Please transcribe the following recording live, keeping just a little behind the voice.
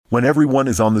When everyone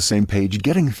is on the same page,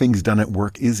 getting things done at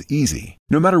work is easy.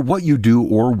 No matter what you do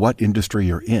or what industry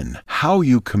you're in, how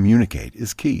you communicate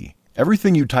is key.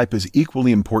 Everything you type is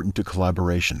equally important to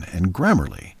collaboration, and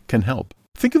Grammarly can help.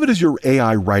 Think of it as your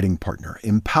AI writing partner,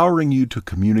 empowering you to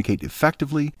communicate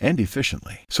effectively and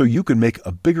efficiently, so you can make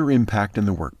a bigger impact in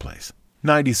the workplace.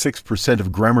 96%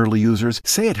 of Grammarly users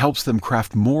say it helps them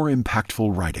craft more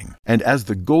impactful writing. And as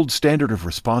the gold standard of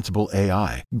responsible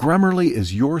AI, Grammarly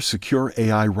is your secure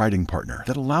AI writing partner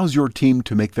that allows your team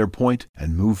to make their point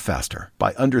and move faster.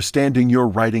 By understanding your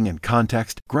writing and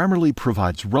context, Grammarly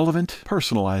provides relevant,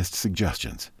 personalized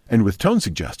suggestions. And with tone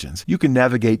suggestions, you can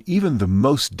navigate even the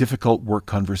most difficult work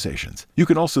conversations. You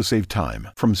can also save time,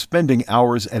 from spending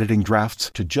hours editing drafts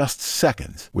to just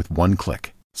seconds with one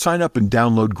click. Sign up and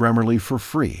download Grammarly for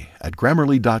free at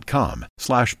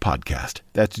Grammarly.com/podcast.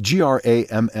 That's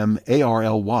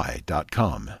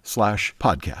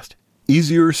GRAMMARLY.com/podcast.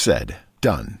 Easier said,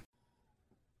 done.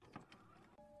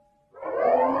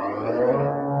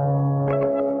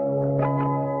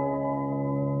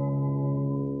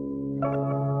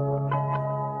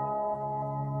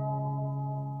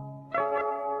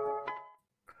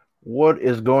 What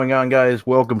is going on, guys?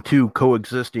 Welcome to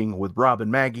Coexisting with Rob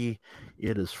and Maggie.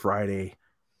 It is Friday,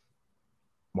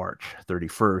 March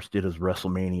 31st. It is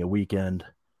WrestleMania weekend.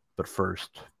 But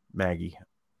first, Maggie,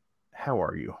 how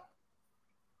are you?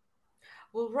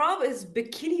 Well, Rob, is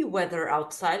bikini weather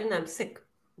outside and I'm sick.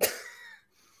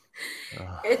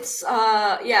 It's,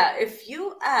 if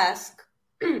you ask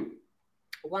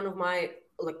one of my,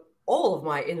 all of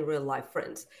my in real life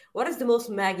friends, what is the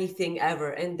most Maggie thing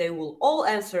ever? And they will all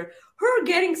answer, her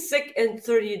getting sick in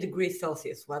 30 degrees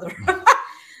Celsius weather.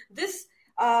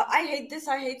 I hate this.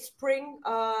 I hate spring.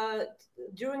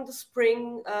 During the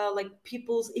spring,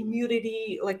 people's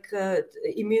immunity,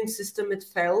 immune system, it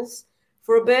fails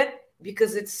for a bit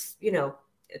because it's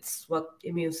what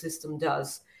immune system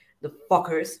does. The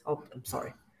fuckers. Oh, I'm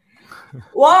sorry.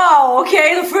 Wow.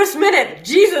 Okay. The first minute.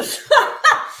 Jesus.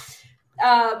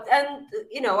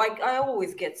 I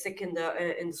always get sick in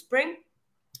the spring.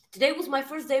 Today was my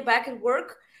first day back at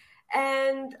work,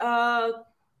 and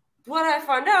what I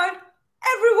found out,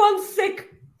 everyone's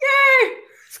sick. Yay!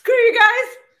 Screw you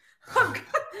guys.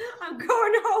 I'm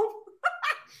going home.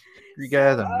 You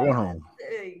guys, I'm going home.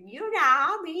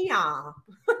 Me.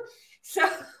 So,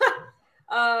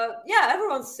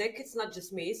 everyone's sick. It's not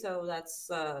just me. So that's,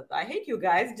 I hate you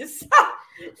guys. Just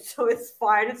so it's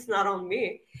fine. It's not on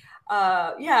me.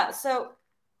 So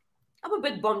I'm a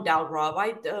bit bummed out, Rob.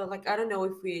 I don't know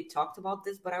if we talked about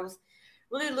this, but I was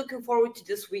really looking forward to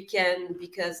this weekend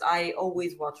because I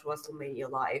always watch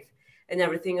WrestleMania live and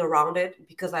everything around it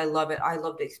because I love it. I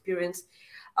love the experience.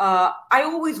 I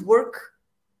always work.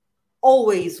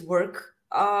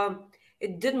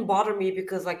 It didn't bother me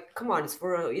because, come on,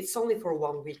 it's only for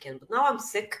one weekend. But now I'm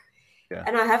sick,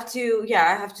 and I have to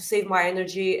save my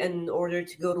energy in order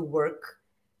to go to work.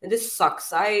 And this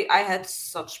sucks. I had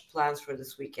such plans for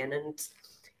this weekend, and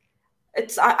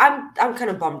I'm kind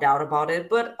of bummed out about it.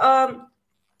 But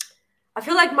I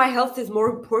feel like my health is more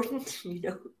important,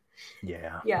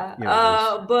 Yeah.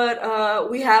 But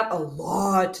we have a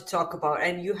lot to talk about,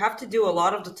 and you have to do a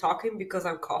lot of the talking because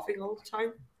I'm coughing all the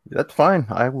time. That's fine.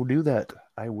 I will do that.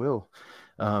 I will.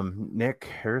 Nick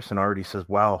Harrison already says,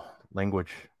 "Wow,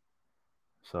 language."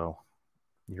 So.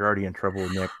 You're already in trouble,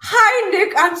 Nick. Hi,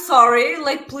 Nick. I'm sorry.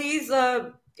 Please.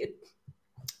 I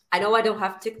know I don't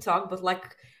have TikTok, but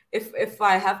if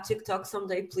I have TikTok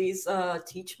someday, please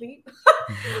teach me.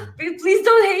 Please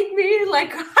don't hate me.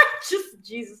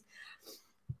 Jesus.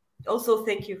 Also,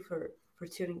 thank you for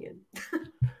tuning in.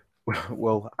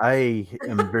 Well, I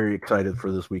am very excited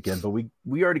for this weekend, but we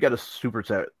already got a super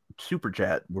chat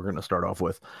we're going to start off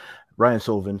with. Ryan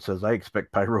Sullivan says, I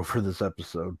expect pyro for this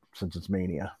episode since it's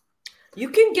Mania. You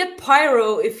can get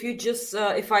pyro if you just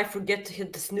if I forget to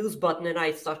hit the snooze button and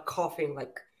I start coughing.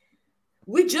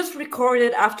 We just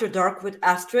recorded After Dark with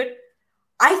Astrid.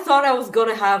 I thought I was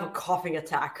gonna have a coughing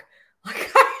attack.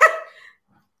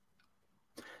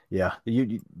 Yeah,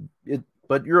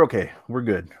 but you're okay. We're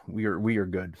good. We are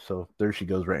good. So there she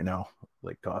goes right now,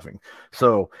 coughing.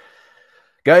 So.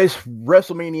 Guys,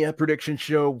 WrestleMania prediction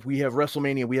show. We have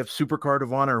WrestleMania. We have Supercard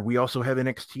of Honor. We also have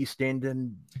NXT Stand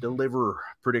and Deliver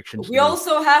predictions. We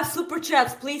also have Super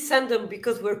Chats. Please send them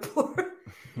because we're poor.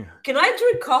 Yeah. Can I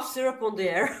drink cough syrup on the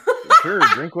air? Sure,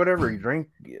 drink whatever. You drink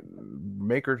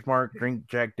Maker's Mark, drink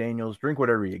Jack Daniels, drink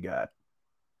whatever you got.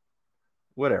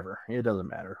 Whatever. It doesn't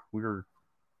matter. We're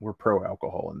pro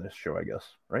alcohol in this show, I guess,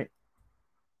 right?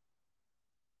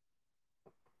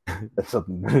 That's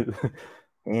something.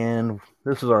 And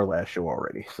this is our last show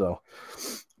already. So,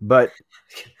 but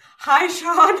Hi,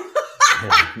 Sean.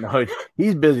 No,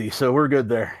 he's busy, so we're good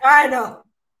there. I know.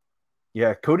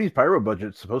 Yeah, Cody's pyro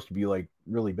budget's supposed to be like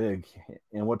really big,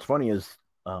 and what's funny is,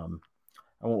 I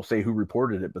won't say who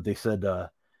reported it, but they said that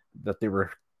they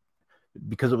were,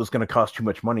 because it was going to cost too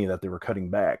much money, that they were cutting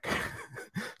back.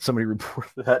 Somebody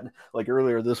reported that like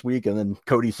earlier this week, and then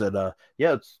Cody said,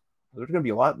 "Yeah, there's going to be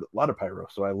a lot of pyro."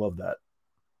 So I love that.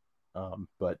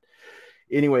 But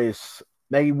anyways,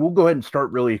 Maggie, we'll go ahead and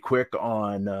start really quick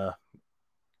on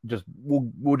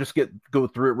we'll just go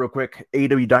through it real quick.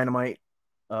 AEW Dynamite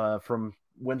from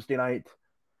Wednesday night,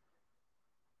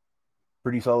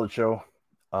 pretty solid show.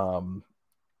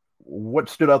 What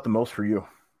stood out the most for you?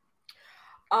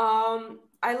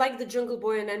 I like the Jungle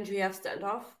Boy and MJF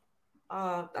standoff.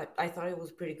 I thought it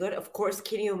was pretty good. Of course,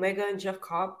 Kenny Omega and Jeff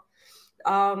Cobb.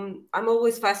 I'm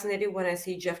always fascinated when I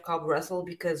see Jeff Cobb wrestle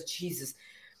because Jesus,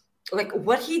 like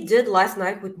what he did last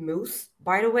night with Moose,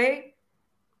 by the way,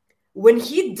 when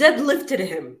he deadlifted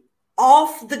him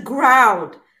off the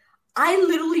ground, I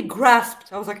literally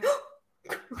grasped. I was like,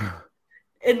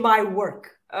 in my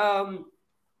work. It's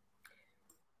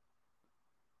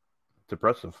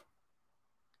impressive.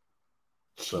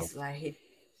 Jesus, I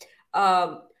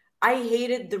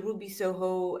hated the Ruby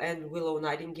Soho and Willow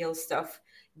Nightingale stuff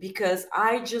because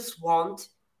I just want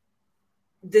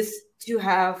this to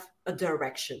have a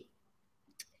direction.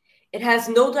 It has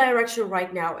no direction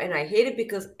right now, and I hate it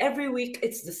because every week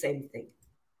it's the same thing.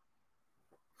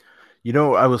 You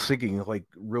know, I was thinking, like,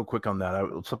 real quick on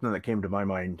that. Something that came to my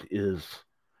mind is,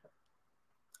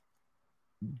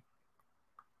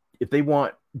 if they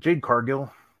want Jade Cargill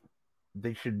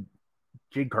should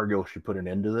put an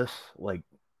end to this. Like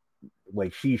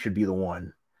she should be the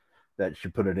one that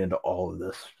should put it into all of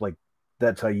this. Like,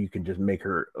 that's how you can just make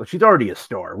her. She's already a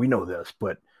star. We know this,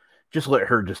 but just let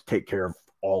her just take care of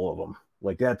all of them.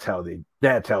 Like, that's how they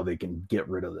can get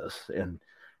rid of this, and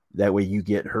that way you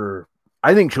get her.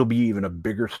 I think she'll be even a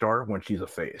bigger star when she's a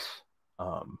face,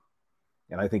 and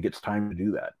I think it's time to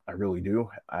do that. I really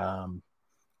do. I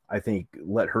think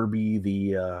let her be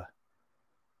the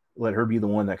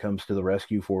one that comes to the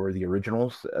rescue for the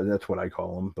originals. That's what I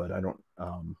call them, but I don't.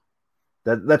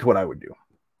 That's what I would do.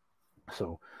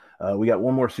 So we got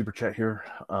one more super chat here.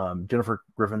 Jennifer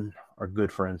Griffin, our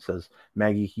good friend, says,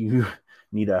 Maggie, you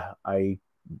need I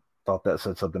thought that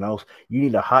said something else. You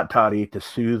need a hot toddy to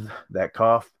soothe that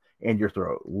cough and your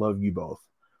throat. Love you both.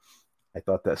 I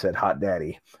thought that said hot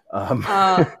daddy.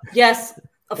 Yes,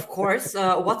 of course.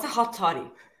 What's a hot toddy?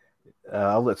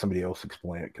 I'll let somebody else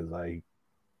explain it because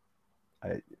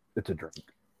it's a drink.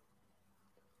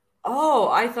 Oh,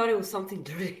 I thought it was something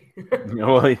dirty.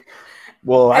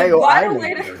 Well, I so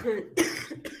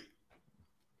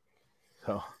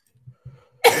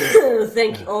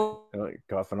thank you. Oh.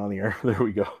 Coughing on the air. There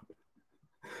we go.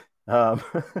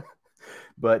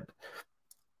 But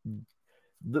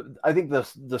I think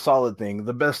the solid thing,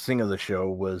 the best thing of the show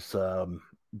was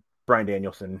Bryan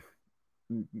Danielson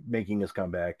making his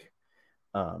comeback.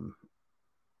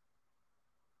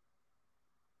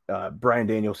 Bryan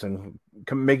Danielson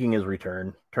making his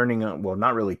return,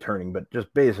 not really turning, but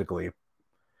just basically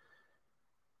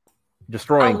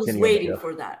destroying. I was waiting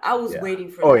for that. Waiting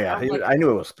for that. Oh yeah, I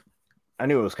knew it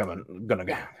was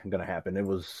gonna happen. It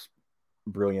was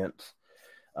brilliant.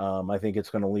 I think it's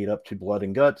going to lead up to Blood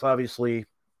and Guts, obviously.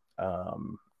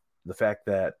 The fact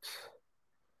that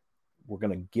we're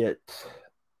going to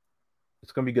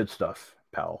it's going to be good stuff,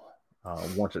 pal,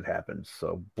 once it happens.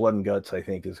 So Blood and Guts, I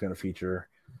think, is going to feature.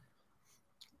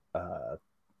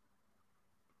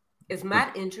 Is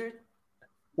Matt injured?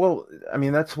 Well, I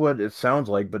mean, that's what it sounds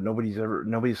like, but nobody's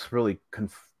really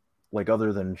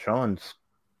other than Sean's,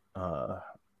 or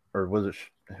was it,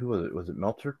 who was it? Was it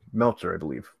Meltzer, I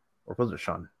believe. Or was it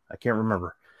Sean? I can't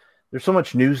remember. There's so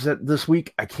much news this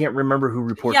week. I can't remember who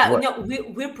reports what. No,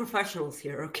 we're professionals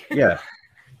here, okay?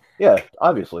 Yeah,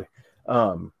 obviously.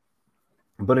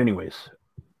 But anyways,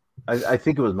 I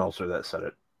think it was Meltzer that said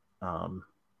it.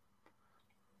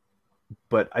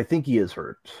 But I think he is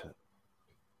hurt.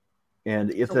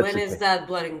 And if so when is that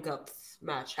Blood and Guts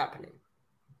match happening?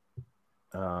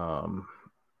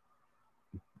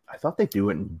 I thought they do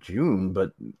it in June,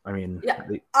 but I mean, yeah.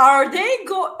 Are they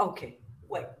going? Okay,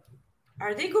 wait.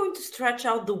 Are they going to stretch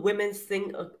out the women's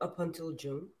thing up until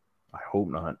June? I hope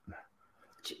not.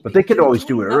 But they could always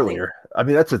do it earlier. I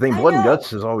mean, that's the thing. Blood and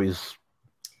Guts is always.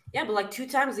 Yeah, but like 2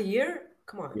 times a year.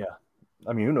 Come on. Yeah,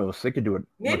 I mean, who knows? They could do it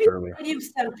maybe much earlier. Maybe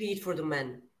Stampede for the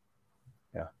men.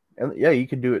 Yeah, and yeah, you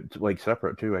could do it like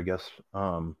separate too, I guess.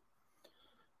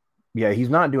 Yeah, he's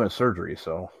not doing surgery,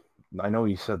 so I know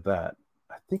he said that.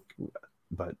 I think,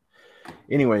 but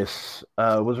Anyways,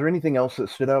 was there anything else that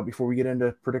stood out before we get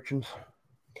into predictions?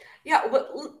 Yeah,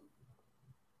 but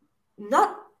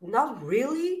not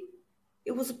really.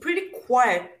 It was pretty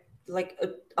quiet, like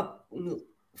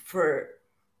for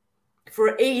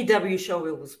AEW show.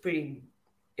 It was pretty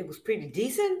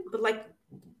decent, but like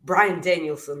Bryan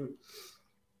Danielson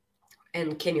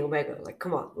and Kenny Omega, like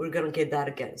come on, we're gonna get that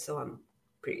again. So I'm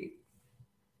pretty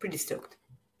stoked.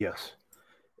 Yes,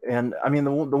 and I mean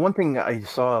the one thing I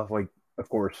saw, like, of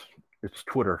course, it's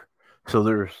Twitter, so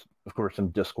there's of course some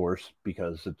discourse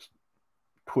because it's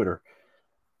Twitter.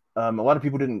 A lot of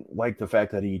people didn't like the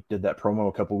fact that he did that promo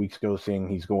a couple weeks ago saying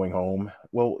he's going home.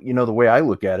 Well, the way I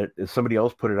look at it is somebody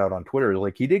else put it out on Twitter.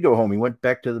 Like, he did go home. He went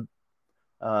back to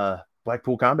the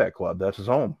Blackpool Combat Club. That's his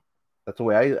home. That's the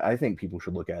way I think people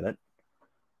should look at it.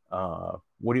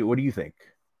 What do you think?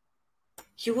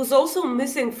 He was also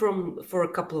missing for a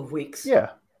couple of weeks.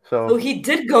 Yeah. So he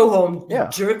did go home, yeah.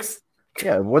 Jerks.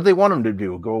 Yeah. What they want him to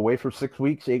do? Go away for 6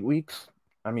 weeks, 8 weeks?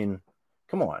 I mean,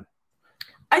 come on.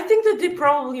 I think that they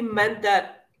probably meant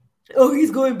that,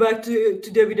 he's going back to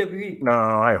WWE. No,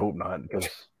 I hope not, because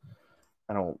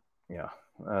I don't, it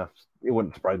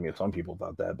wouldn't surprise me if some people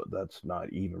thought that, but that's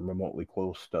not even remotely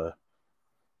close to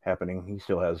happening. He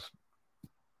still has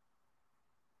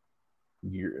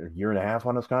year and a half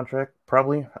on his contract,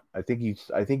 probably. I think he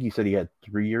said he had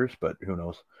 3 years, but who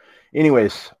knows.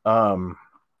 Anyways,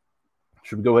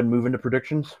 should we go ahead and move into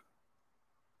predictions?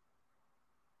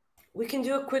 We can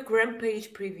do a quick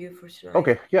Rampage preview for tonight.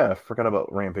 Okay, yeah, I forgot about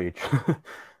Rampage.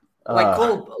 like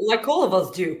all of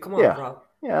us do. Come on, Rob.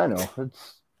 Yeah, I know.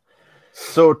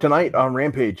 So tonight on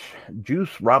Rampage,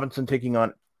 Juice Robinson taking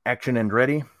on Action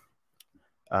Andretti.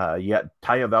 You got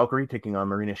Taya Valkyrie taking on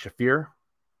Marina Shafir.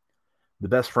 The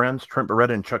Best Friends, Trent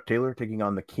Beretta and Chuck Taylor, taking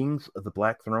on the Kings of the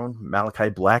Black Throne, Malachi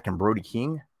Black and Brody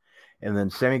King. And then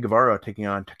Sammy Guevara taking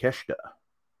on Takeshita.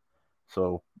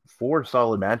 So 4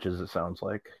 solid matches, it sounds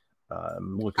like.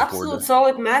 I'm looking forward to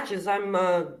solid matches. I'm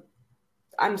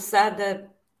sad that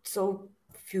so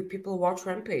few people watch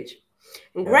Rampage.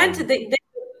 And granted,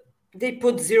 they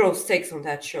put 0 stakes on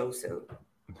that show, so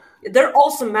they're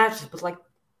awesome matches, but like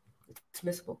it's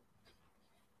missable.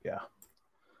 Yeah,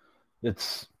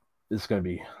 it's going to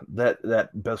be that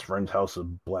Best Friends House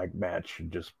of Black match.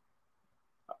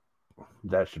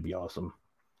 That should be awesome.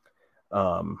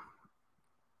 And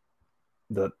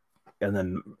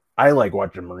then I like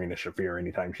watching Marina Shafir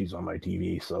anytime she's on my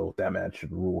TV, so that match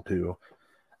should rule too.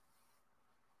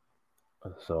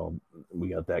 So we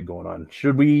got that going on.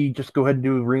 Should we just go ahead and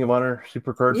do Ring of Honor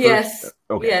Supercard first? Yes.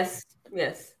 Okay.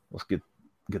 Yes. Let's get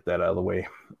that out of the way.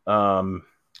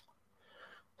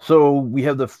 So we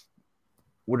have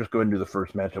we'll just go ahead and do the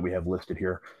first match that we have listed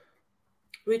here.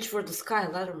 Reach for the Sky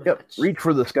Ladder match. Yep, Reach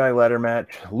for the Sky Ladder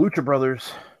match. Lucha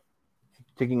Brothers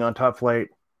taking on Top Flight,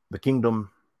 The Kingdom,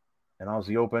 and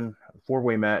Aussie Open,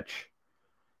 4-way match,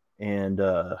 and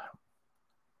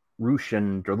Rush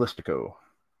and Dralistico.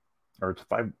 Or it's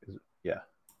 5. Yeah.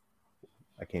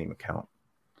 I can't even count.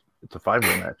 It's a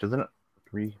 5-way match, isn't it?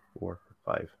 3, 4,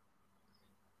 5.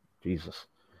 Jesus.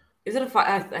 Is it a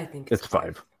 5? I think it's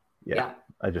 5. Yeah.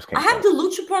 I just can't. I have the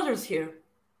Lucha Brothers here.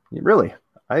 Really?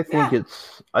 I think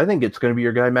it's going to be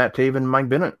your guy Matt Taven and Mike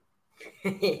Bennett.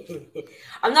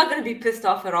 I'm not going to be pissed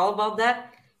off at all about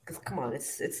that, because come on,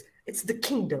 it's the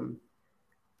Kingdom.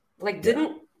 Like,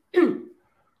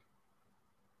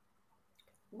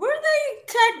 were they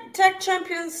tag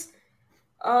champions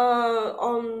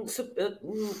on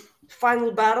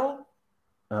Final Battle?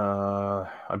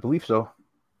 I believe so.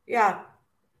 Yeah.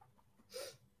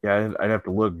 Yeah, I'd have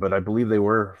to look, but I believe they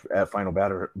were at Final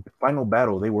Battle. Final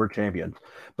Battle, they were champions.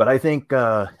 But I think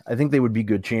they would be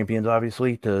good champions,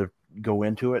 obviously, to go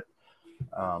into it.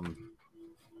 I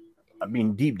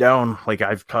mean, deep down, like,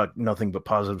 I've talked nothing but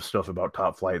positive stuff about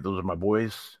Top Flight. Those are my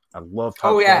boys. I love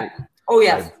Top Flight. Oh,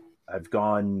 yes. I've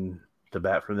gone to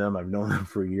bat for them. I've known them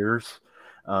for years.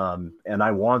 And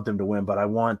I want them to win, but I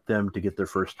want them to get their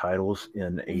first titles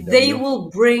in AEW. They will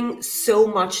bring so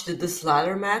much to this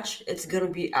ladder match. It's going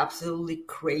to be absolutely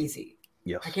crazy.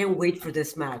 Yes. I can't wait for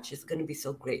this match. It's going to be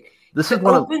so great. If it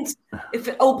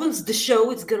opens the show,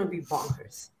 it's going to be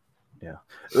bonkers. Yeah.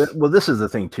 Well, this is the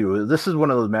thing too. This is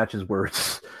one of those matches where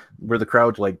the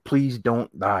crowd's like, please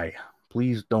don't die.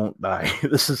 Please don't die.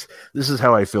 This is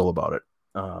how I feel about it.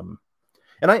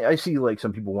 And I see, like,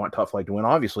 some people want Top Flight to win.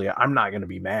 Obviously, I'm not going to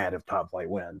be mad if Top Flight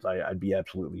wins. I'd be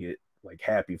absolutely, like,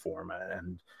 happy for him.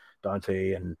 And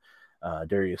Dante and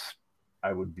Darius,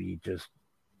 I would be just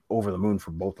over the moon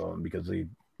for both of them, because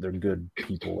they're good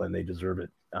people and they deserve it.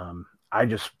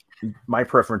 My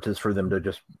preference is for them to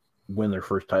just win their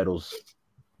first titles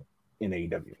in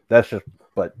AEW. That's just,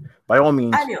 but by all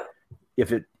means, I know.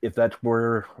 if that's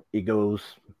where it goes,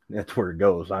 that's where it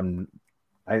goes.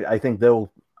 I think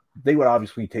they would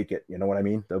obviously take it. You know what I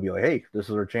mean? They'll be like, hey, this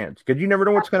is our chance, because you never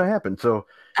know what's going to happen. So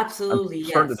Absolutely, I'm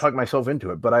starting yes. to talk myself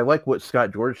into it. But I like what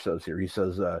Scott George says here. He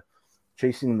says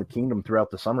chasing the kingdom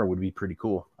throughout the summer would be pretty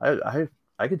cool. I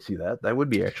could see that. That would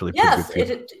be actually pretty Yes,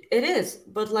 good too. it is.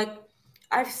 But like,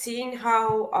 I've seen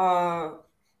how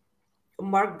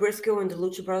Mark Briscoe and the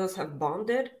Lucha Brothers have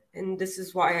bonded, and this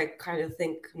is why I kind of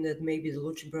think that maybe the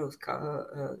Lucha Bros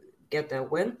get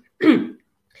that win.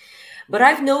 But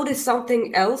I've noticed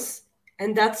something else,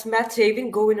 and that's Matt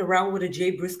Taven going around with a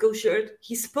Jay Briscoe shirt.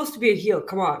 He's supposed to be a heel.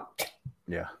 Come on.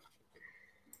 Yeah,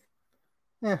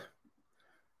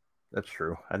 that's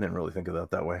true. I didn't really think of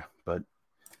that way, but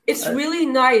it's really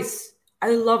nice. I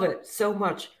love it so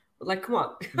much. But like, come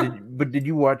on. Did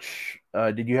you watch?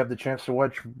 Did you have the chance to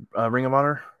watch Ring of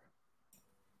Honor?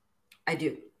 I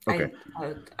do. Okay.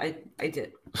 I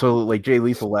did. So like Jay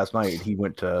Lethal last night, he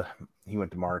went to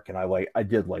Mark, and I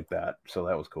did like that. So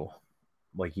that was cool.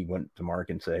 Like he went to Mark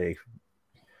and say, hey,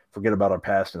 forget about our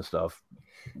past and stuff.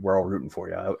 We're all rooting for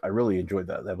you. I really enjoyed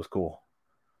that. That was cool.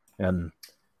 And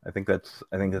I think that's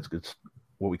good.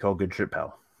 What we call good shit,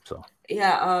 pal. So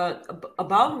yeah,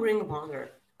 about Ring of Honor.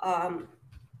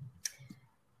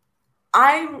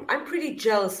 I'm pretty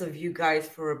jealous of you guys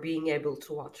for being able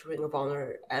to watch Ring of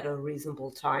Honor at a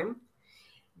reasonable time,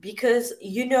 because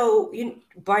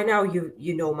by now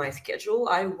you know my schedule.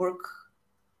 I work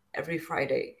every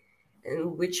Friday,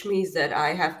 and which means that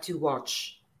I have to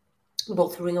watch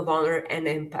both Ring of Honor and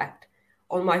Impact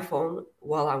on my phone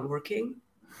while I'm working.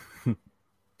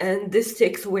 And this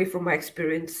takes away from my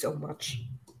experience so much.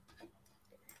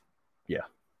 Yeah.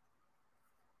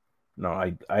 No,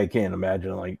 I can't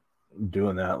imagine like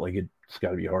doing that. Like it's got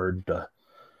to be hard to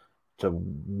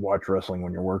watch wrestling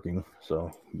when you're working.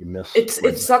 So you miss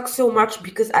it sucks so much,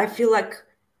 because I feel like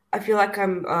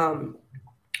I'm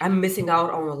missing out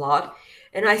on a lot,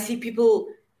 and I see people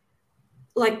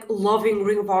like loving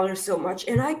Ring of Honor so much,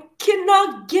 and I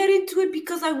cannot get into it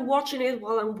because I'm watching it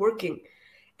while I'm working.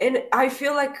 And I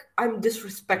feel like I'm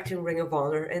disrespecting Ring of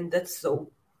Honor, and that's not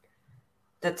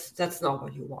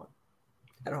what you want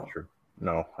at all. Sure.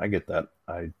 No, I get that.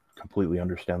 I completely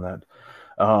understand that.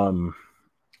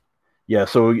 Yeah,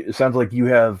 so it sounds like you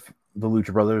have the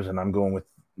Lucha Brothers, and I'm going with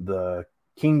the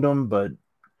Kingdom, but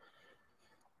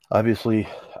obviously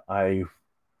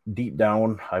deep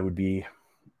down, I would be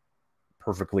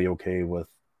perfectly okay with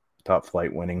Top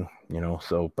Flight winning,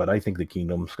 but I think the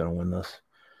Kingdom's going to win this.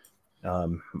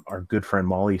 Our good friend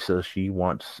Molly says she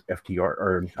wants FTR,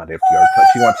 or not FTR.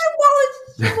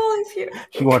 Molly's here.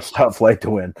 She wants Top Flight to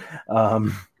win.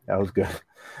 That was good.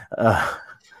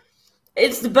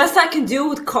 It's the best I can do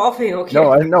with coughing. Okay.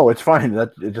 No, I know it's fine.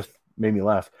 It just made me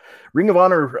laugh. Ring of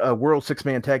Honor World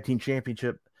 6-Man Tag Team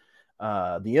Championship.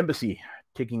 The Embassy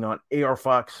taking on AR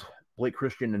Fox, Blake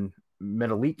Christian, and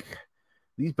Metalik.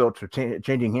 These belts are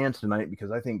changing hands tonight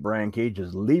because I think Brian Cage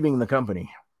is leaving the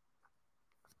company.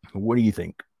 What do you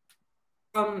think?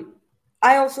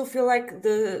 I also feel like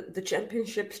the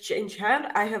championships change hand.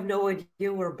 I have no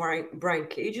idea where Brian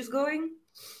Cage is going.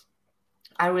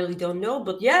 I really don't know,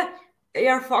 but yeah,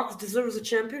 AR Fox deserves a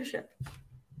championship.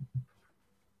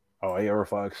 Oh, AR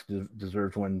Fox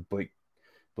deserves one. Blake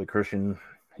Christian,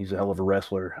 he's a hell of a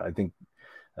wrestler. I think.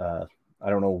 I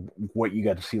don't know what you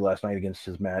got to see last night against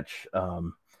his match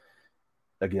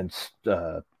against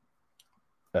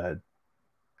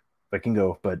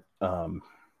Vikingo, but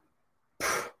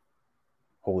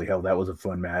holy hell, that was a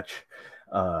fun match.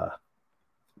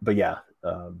 But yeah,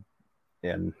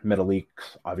 and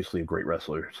Metalik's obviously a great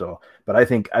wrestler. So, but I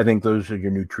think those are your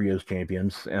new trios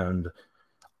champions, and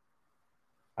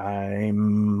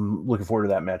I'm looking forward to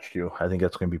that match too. I think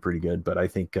that's going to be pretty good. But I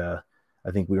think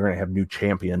we're going to have new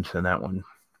champions in that one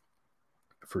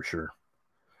for sure.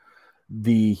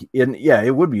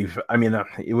 It would be. I mean,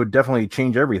 it would definitely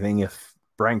change everything if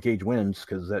Brian Cage wins,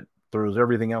 because that throws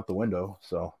everything out the window.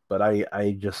 So, but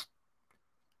I just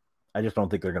don't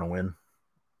think they're going to win.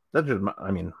 That's just,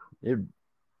 I mean,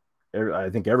 I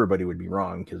think everybody would be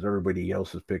wrong because everybody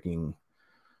else is picking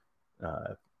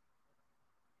AR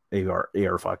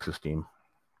Fox's team.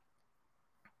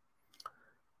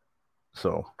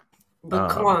 So, but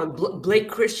come on, Blake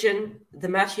Christian, the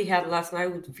match he had last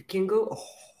night with Vikingo. Oh.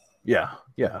 Yeah.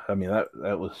 I mean,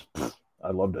 that was,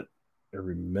 I loved it,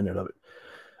 every minute of it.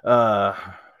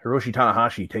 Hiroshi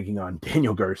Tanahashi taking on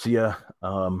Daniel Garcia.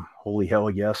 Holy hell,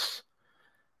 yes.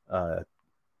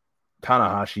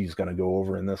 Tanahashi's going to go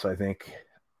over in this, I think.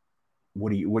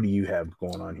 What do you have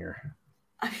going on here?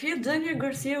 I feel Daniel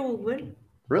Garcia will win.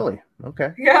 Really?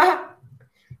 Okay. Yeah.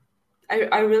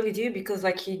 I really do, because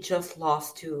like he just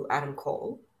lost to Adam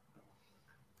Cole.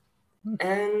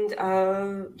 And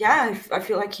I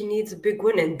feel like he needs a big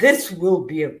win, and this will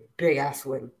be a big ass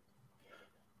win.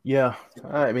 Yeah,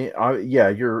 I mean,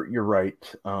 you're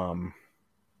right.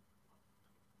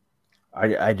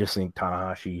 I just think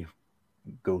Tanahashi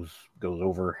goes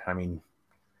over. I mean,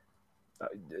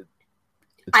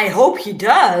 I hope he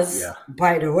does. Yeah.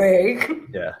 By the way.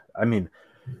 Yeah. I mean,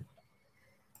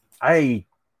 if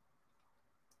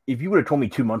you would have told me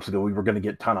 2 months ago we were going to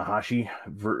get Tanahashi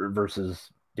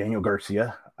versus Daniel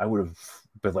Garcia, I would have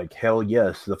been like, hell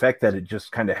yes. The fact that it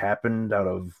just kind of happened out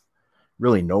of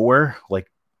really nowhere, like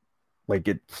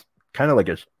it's kind of like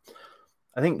I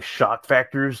think shock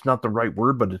factor is not the right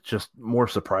word, but it's just more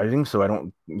surprising.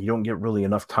 So you don't get really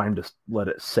enough time to let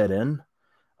it set in.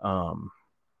 And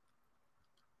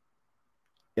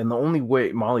the only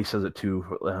way, Molly says it too,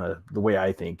 the way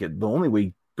I think it, the only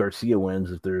way Garcia wins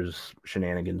is if there's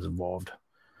shenanigans involved.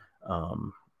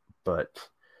 But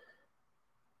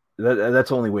that's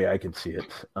the only way I can see it.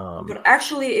 But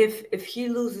actually, if he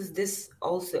loses this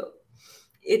also,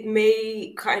 it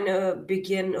may kind of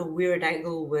begin a weird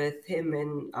angle with him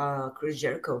and Chris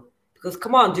Jericho. Because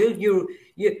come on, dude, you're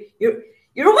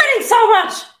winning so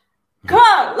much. Come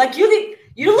on, like you're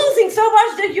losing so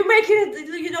much that you're making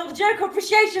the Jericho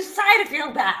Appreciation Society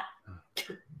feel bad.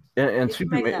 And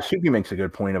Suki makes a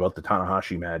good point about the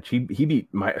Tanahashi match. He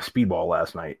beat my Speedball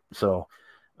last night, so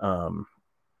I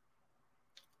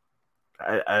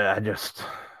just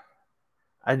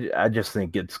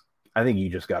think I think you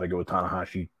just got to go with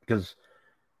Tanahashi, because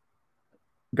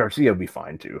Garcia will be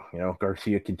fine too.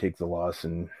 Garcia can take the loss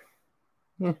and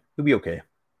he'll be okay.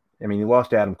 I mean, he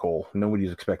lost to Adam Cole.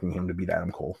 Nobody's expecting him to beat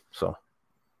Adam Cole, so.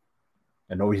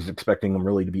 And nobody's expecting him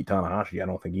really to beat Tanahashi, I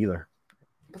don't think either.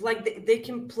 But like they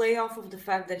can play off of the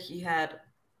fact that he had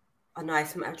a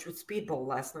nice match with Speedball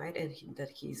last night, and that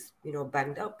he's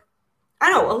banged up.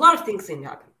 I know a lot of things can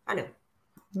happen. I know.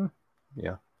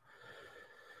 Yeah.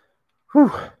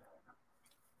 Whew.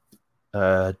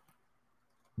 Del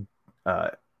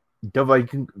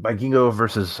Vikingo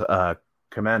versus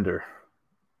Commander.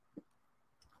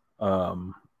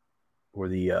 For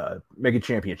the Mega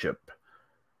Championship.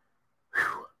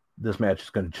 Whew. This match is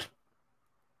going to just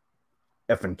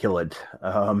effing kill it.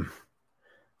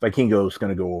 Vikingo's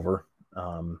going to go over.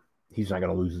 He's not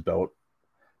going to lose his belt.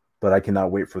 But I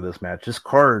cannot wait for this match. This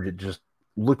card, just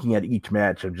looking at each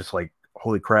match, I'm just like,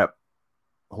 holy crap.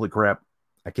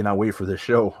 I cannot wait for this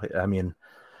show. I mean,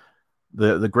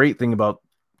 the great thing about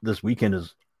this weekend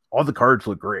is all the cards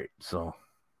look great. So,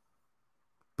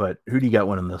 but who do you got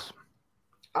winning this?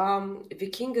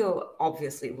 Vikingo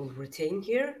obviously will retain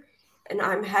here. And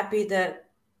I'm happy that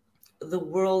the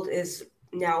world is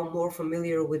now more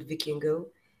familiar with Vikingo,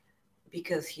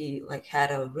 because he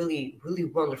had a really, really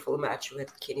wonderful match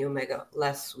with Kenny Omega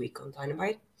last week on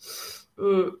Dynamite.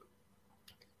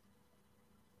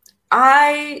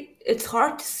 It's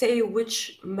hard to say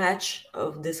which match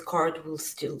of this card will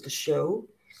steal the show,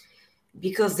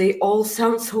 because they all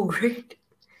sound so great.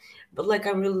 But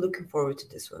I'm really looking forward to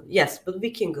this one. Yes, but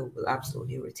Vikingo will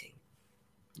absolutely retain.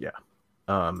 Yeah.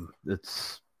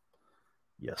 It's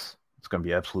going to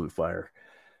be absolute fire.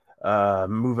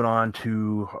 Moving on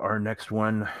to our next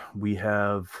one, we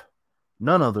have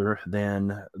none other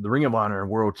than the Ring of Honor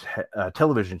World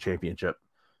Television Championship.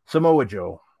 Samoa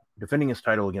Joe defending his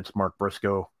title against Mark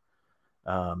Briscoe.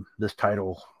 This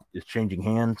title is changing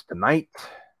hands tonight.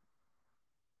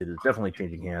 It is definitely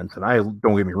changing hands. And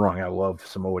don't get me wrong, I love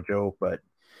Samoa Joe, but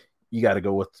you got to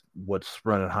go with what's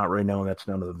running hot right now, and that's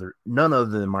none other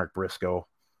than Mark Briscoe.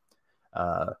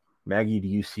 Maggie, do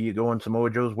you see it going Samoa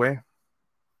Joe's way?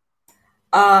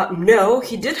 No,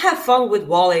 he did have fun with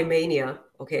Wale Mania.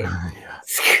 Okay.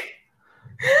 That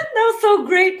was so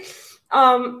great.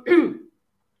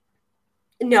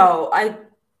 No,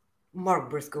 Mark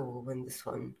Briscoe will win this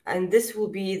one. And this will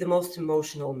be the most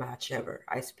emotional match ever,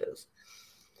 I suppose.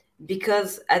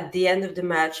 Because at the end of the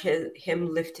match,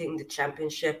 him lifting the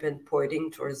championship and pointing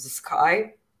towards the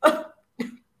sky.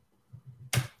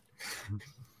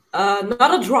 Not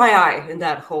a dry eye in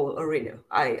that whole arena,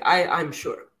 I'm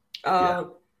sure.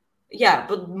 Yeah,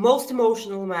 but most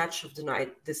emotional match of the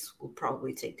night, this will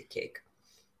probably take the cake.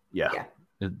 Yeah.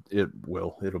 It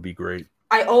will. It'll be great.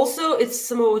 It's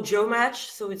Samoa Joe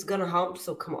match, so it's gonna hump,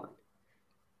 so come on.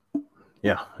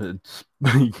 Yeah,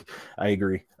 I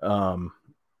agree.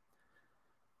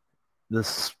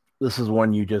 This is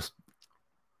one you just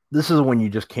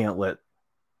can't let.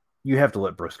 You have to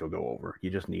let Briscoe go over. You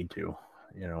just need to.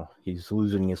 He's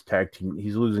losing his tag team.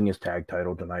 He's losing his tag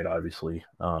title tonight, obviously.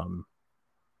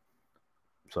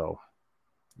 So,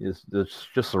 It's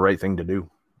just the right thing to do,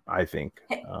 I think.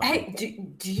 Hey,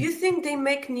 do you think they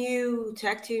make new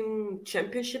tag team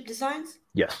championship designs?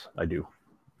 Yes, I do.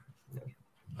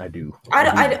 I do.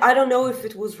 I don't know if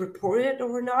it was reported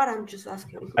or not. I'm just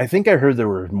asking. I think I heard there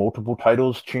were multiple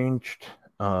titles changed,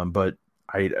 but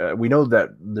we know that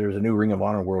there's a new Ring of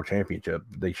Honor World Championship.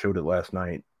 They showed it last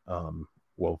night.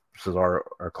 Cesaro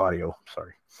or Claudio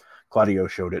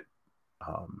showed it.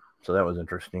 So that was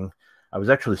interesting. I was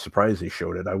actually surprised they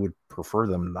showed it. I would prefer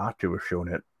them not to have shown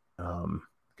it,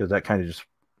 because that kind of just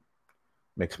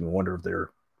makes me wonder if they're,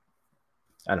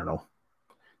 I don't know.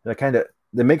 That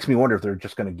makes me wonder if they're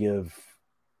just going to give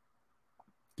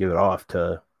it off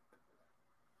to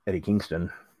Eddie Kingston.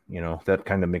 That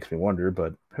kind of makes me wonder,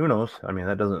 but who knows? I mean,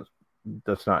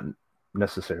 that's not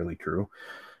necessarily true.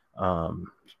 But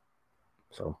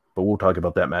we'll talk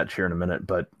about that match here in a minute.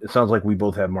 But it sounds like we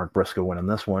both have Mark Briscoe winning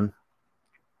this one.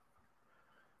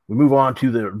 We move on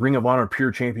to the Ring of Honor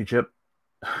Pure Championship.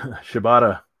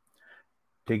 Shibata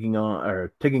taking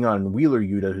on Wheeler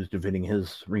Yuta, who's defending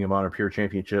his Ring of Honor Pure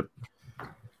Championship.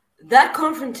 That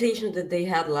confrontation that they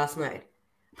had last night,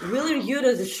 Wheeler Yuta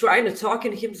is trying to talk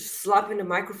and him slapping the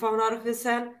microphone out of his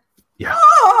hand. Yeah.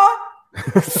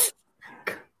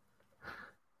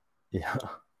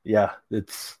 Yeah.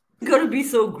 It's gonna be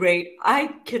so great.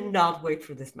 I cannot wait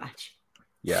for this match.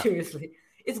 Yeah. Seriously.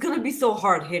 It's gonna be so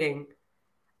hard hitting.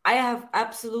 I have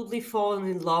absolutely fallen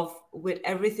in love with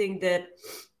everything that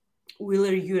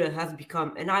Wheeler Yuta has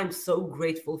become, and I'm so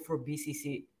grateful for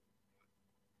BCC.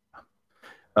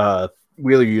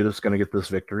 Wheeler Yuta's going to get this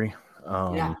victory.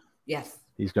 Yes.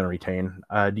 He's going to retain.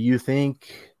 Do you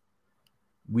think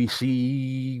we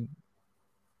see?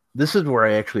 This is where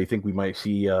I actually think we might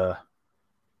see. I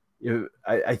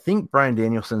think Bryan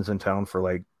Danielson's in town for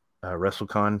like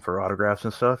WrestleCon for autographs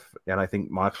and stuff, and I think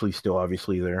Moxley's still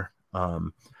obviously there.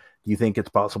 Do you think it's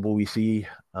possible we see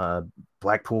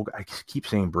Blackpool? I keep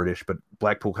saying British, but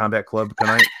Blackpool Combat Club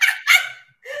tonight?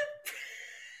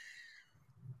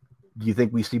 Do you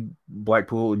think we see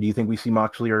Blackpool? Do you think we see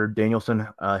Moxley or Danielson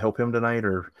help him tonight,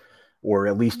 or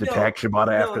at least attack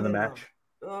Shibata after the match?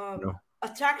 No.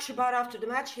 Attack Shibata after the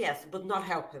match, yes, but not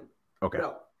help him. Okay.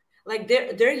 No. Like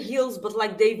they're heels, but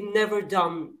like they've never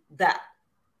done that.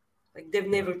 Like they've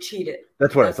never cheated.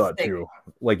 That's what I thought too.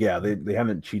 Like, yeah, they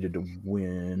haven't cheated to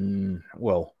win.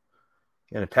 Well,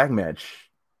 in a tag match,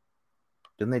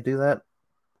 didn't they do that?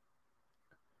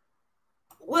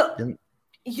 Well,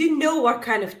 you know what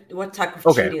type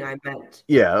of cheating I meant.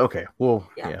 Yeah. Okay. Well,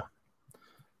 yeah,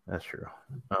 that's true.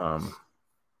 But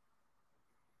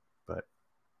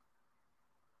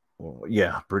well,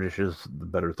 yeah, British is the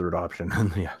better third option.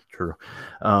 Yeah, true.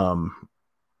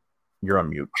 You're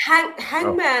on mute.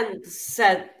 Hangman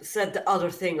said the other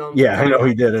thing on. Yeah, I know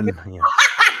he did, and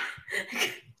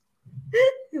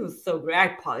it was so great. I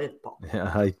popped.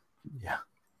 Yeah.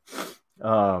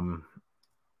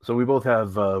 So we both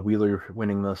have Wheeler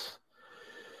winning this.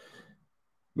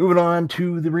 Moving on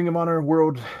to the Ring of Honor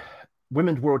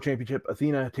Women's World Championship.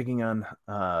 Athena taking on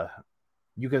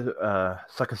Yuka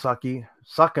Sakazaki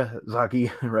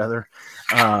rather.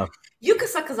 Yuka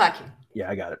Sakazaki.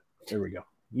 Yeah, I got it. There we go.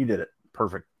 You did it.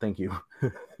 Perfect. Thank you.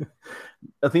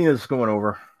 Athena's going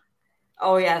over.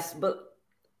 Oh, yes, but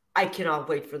I cannot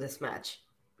wait for this match.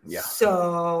 Yeah.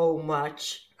 So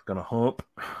much. It's going to hump.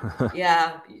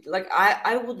 Yeah. Like,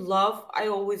 I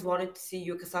always wanted to see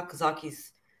Yuka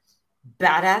Sakazaki's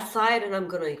badass side, and I'm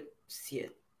going to see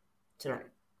it tonight.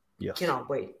 Yes. Cannot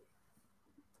wait.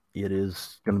 It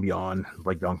is going to be on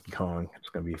like Donkey Kong. It's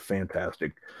going to be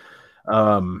fantastic.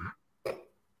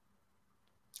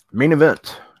 Main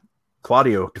event,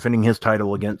 Claudio defending his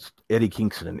title against Eddie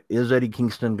Kingston. Is Eddie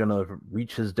Kingston going to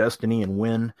reach his destiny and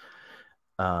win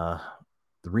the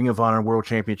Ring of Honor World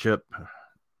Championship?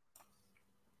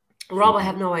 Rob, I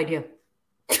have no idea.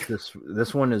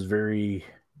 This one is very...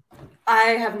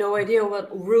 I have no idea what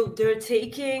route they're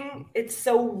taking. It's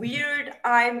so weird.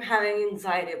 I'm having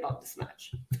anxiety about this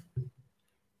match.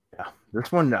 Yeah,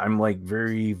 this one I'm like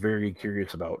very, very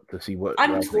curious about to see what...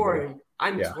 I'm torn.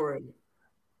 Torn.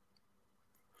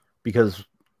 Because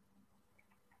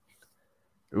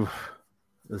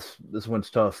this one's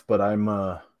tough, but I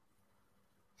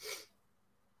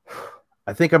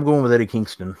think I'm going with Eddie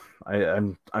Kingston.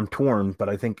 I'm torn, but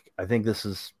I think this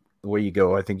is the way you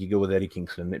go. I think you go with Eddie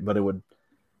Kingston, but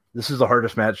this is the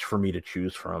hardest match for me to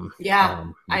choose from. Yeah,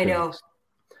 I know.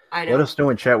 Let us know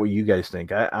in chat what you guys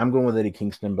think. I'm going with Eddie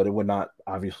Kingston, but it would not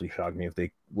obviously shock me if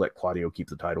they let Claudio keep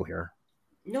the title here.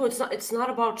 No, it's not. It's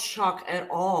not about shock at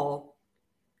all.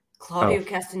 Claudio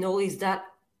Castagnoli is that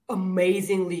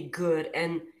amazingly good,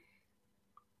 and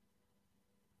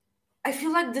I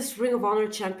feel like this Ring of Honor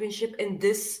championship in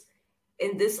this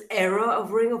era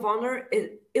of Ring of Honor,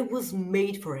 it was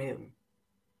made for him.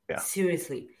 Yeah.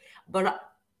 Seriously. But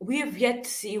we have yet to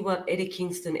see what Eddie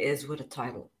Kingston is with a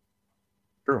title.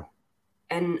 True.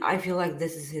 And I feel like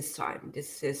this is his time.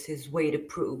 This is his way to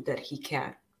prove that he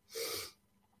can.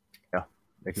 Yeah.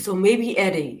 So maybe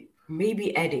Eddie.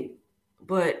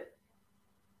 But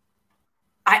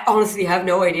I honestly have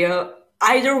no idea.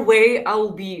 Either way, I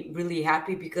will be really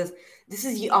happy because this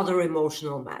is the other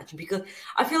emotional match. Because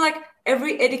I feel like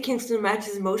every Eddie Kingston match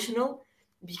is emotional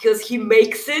because he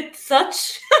makes it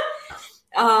such.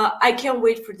 I can't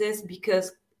wait for this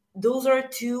because those are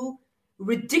two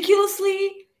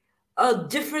ridiculously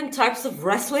different types of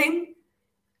wrestling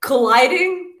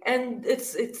colliding, and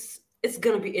it's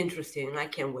gonna be interesting. And I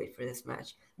can't wait for this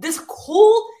match. This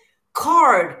whole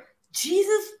card,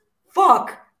 Jesus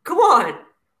fuck, come on.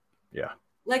 Yeah.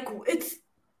 Like,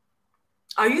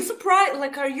 are you surprised?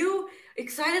 Like, are you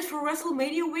excited for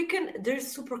WrestleMania weekend? There's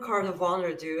Super Card of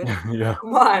Honor, dude. Yeah.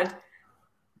 Come on.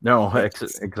 No,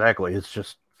 exactly. It's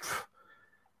just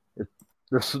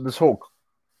this whole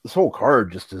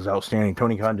card just is outstanding.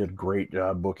 Tony Khan did a great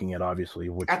job booking it, obviously.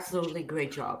 Which Absolutely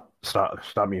great job.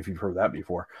 Stop me if you've heard that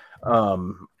before.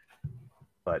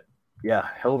 But yeah,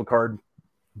 hell of a card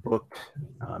booked.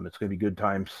 It's going to be good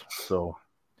times. So,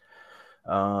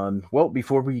 well,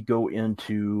 before we go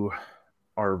into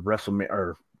our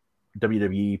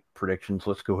WWE predictions,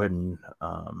 let's go ahead and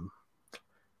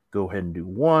do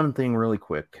one thing really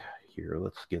quick here.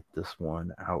 Let's get this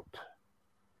one out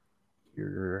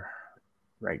here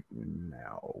right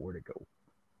now. Where'd it go?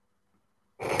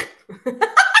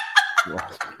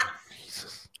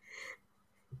 Jesus.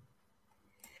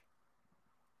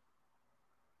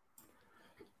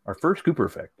 Our first Cooper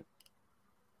effect.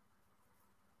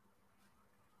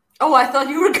 Oh, I thought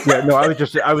you were gonna... Yeah, no, I was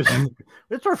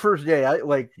it's our first day.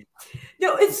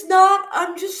 No, it's not.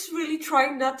 I'm just really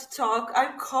trying not to talk.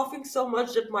 I'm coughing so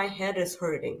much that my head is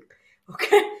hurting.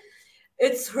 Okay?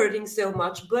 It's hurting so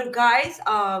much. But guys,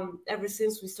 ever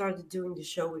since we started doing the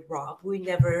show with Rob, we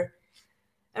never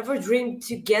ever dreamed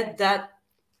to get that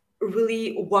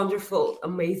really wonderful,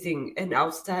 amazing, and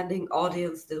outstanding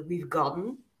audience that we've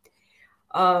gotten.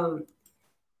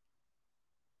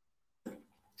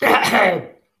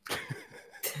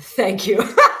 Thank you.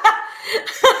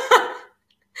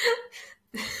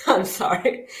 I'm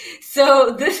sorry.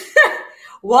 So this,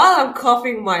 while I'm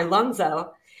coughing my lungs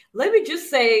out, let me just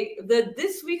say that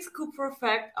this week's Cooper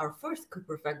Effect, our first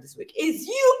Cooper Effect this week, is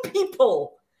you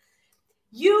people.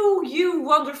 You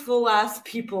wonderful ass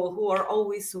people who are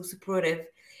always so supportive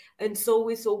and so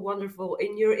wonderful,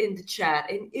 and you're in the chat.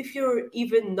 And if you're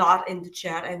even not in the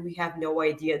chat and we have no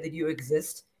idea that you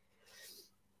exist,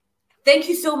 thank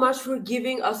you so much for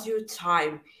giving us your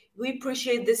time. We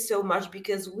appreciate this so much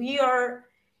because we are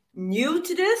new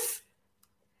to this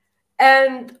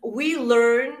and we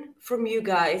learn from you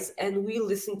guys and we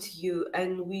listen to you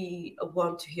and we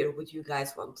want to hear what you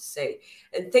guys want to say.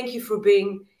 And thank you for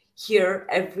being here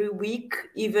every week,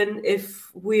 even if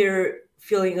we're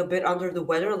feeling a bit under the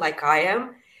weather like I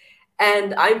am.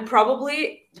 And I'm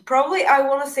probably I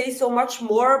want to say so much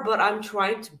more, but I'm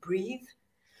trying to breathe.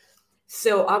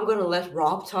 So I'm going to let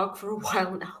Rob talk for a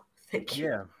while now. Thank you.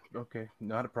 Yeah, okay,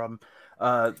 not a problem.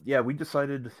 Yeah, we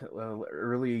decided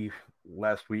early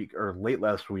last week or late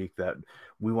last week that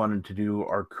we wanted to do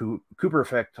our Cooper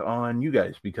Effect on you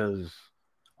guys because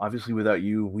obviously without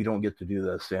you, we don't get to do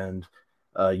this. And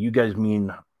you guys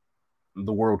mean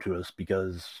the world to us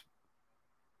because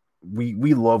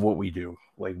we love what we do.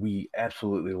 Like, we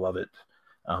absolutely love it.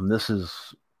 This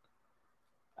is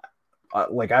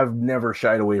like, I've never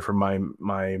shied away from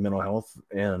my mental health,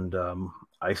 and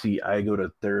I go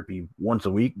to therapy once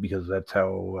a week because that's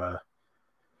how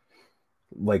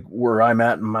like where I'm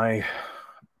at in my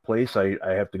place. I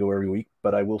have to go every week,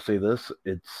 but I will say this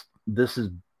is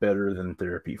better than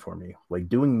therapy for me. Like,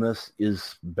 doing this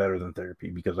is better than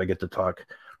therapy because I get to talk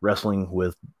wrestling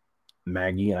with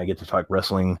Maggie and I get to talk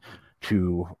wrestling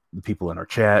to the people in our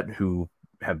chat who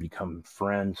have become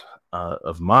friends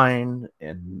of mine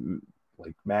and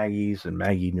like Maggie's, and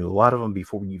Maggie knew a lot of them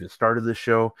before we even started this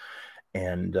show.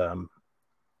 And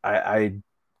I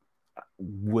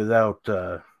without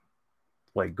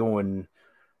like going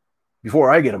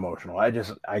before I get emotional, I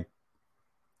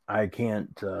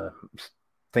can't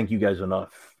thank you guys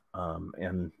enough.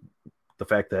 And the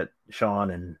fact that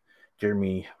Sean and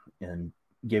Jeremy and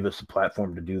gave us a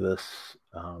platform to do this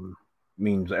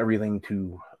means everything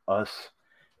to us.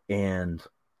 And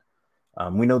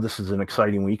we know this is an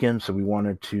exciting weekend, so we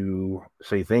wanted to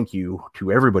say thank you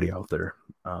to everybody out there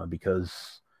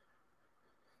because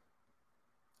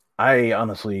I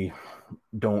honestly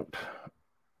don't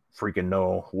freaking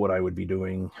know what I would be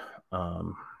doing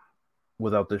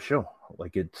without this show.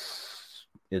 Like it's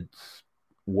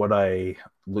what I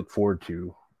look forward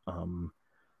to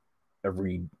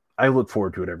I look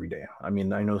forward to it every day. I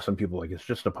mean, I know some people like it's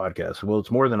just a podcast. Well,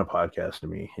 it's more than a podcast to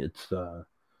me. It's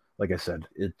like I said,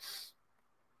 it's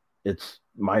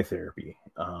my therapy.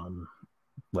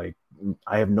 Like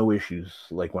I have no issues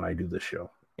like when I do this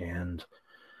show, and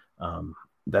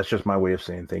that's just my way of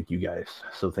saying thank you guys.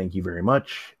 So thank you very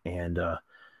much, and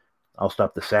I'll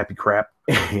stop the sappy crap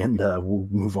and we'll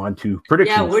move on to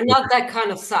predictions. Yeah, we're not that kind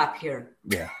of sap here.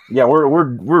 Yeah,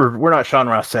 we're not Sean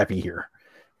Ross sappy here.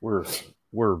 We're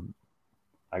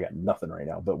I got nothing right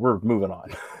now, but we're moving on.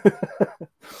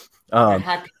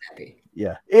 Happy.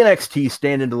 Yeah, NXT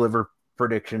Stand and Deliver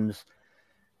predictions.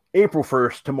 April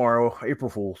 1st, tomorrow, April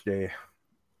Fool's Day.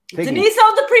 Denise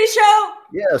on the pre-show.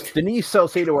 Yes, Denise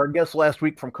Salcedo, our guest last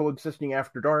week from Coexisting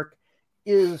After Dark,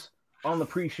 is on the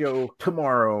pre-show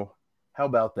tomorrow. How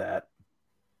about that?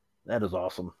 That is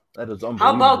awesome. That is unbelievable.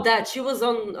 How about that? She was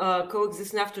on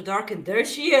Coexisting After Dark, and there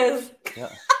she is. Yeah.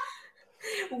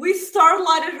 We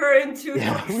starlighted her into.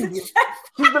 Yeah, she's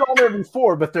been on there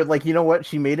before, but they're like, you know what?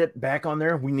 She made it back on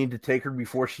there. We need to take her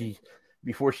before she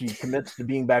commits to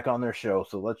being back on their show.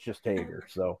 So let's just take her.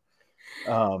 So,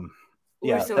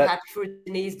 we're so happy for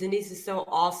Denise. Denise is so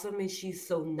awesome, and she's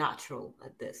so natural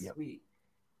at this. Yep. We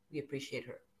appreciate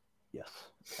her. Yes,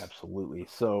 absolutely.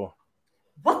 So,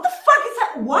 what the fuck is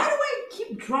that? Why do I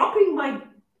keep dropping my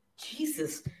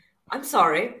Jesus? I'm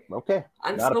sorry. Okay.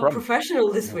 I'm so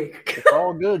professional this week. It's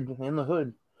all good in the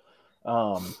hood.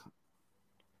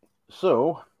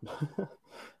 So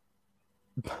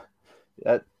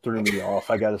that threw me off.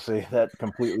 I gotta say that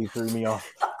completely threw me off.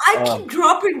 I keep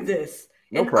dropping this.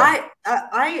 No problem.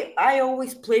 I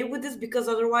always play with this because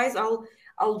otherwise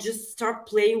I'll just start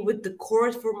playing with the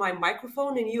cord for my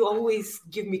microphone and you always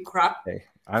give me crap. Hey,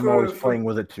 I'm always playing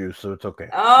with it too, so it's okay.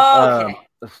 Oh,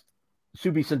 okay.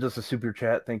 Soupy sent us a super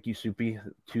chat. Thank you, Soupy,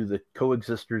 to the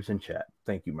coexisters in chat.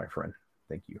 Thank you, my friend.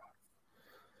 Thank you.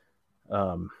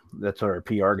 That's our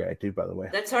PR guy too, by the way.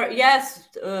 That's our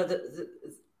the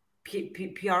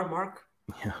PR Mark.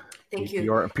 Yeah. Thank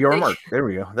you. PR Mark. There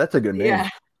we go. That's a good name. Yeah.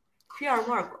 PR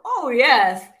Mark. Oh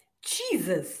yes.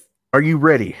 Jesus. Are you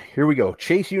ready? Here we go.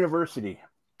 Chase University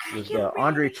with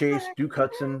Andre Chase, Duke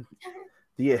Hudson,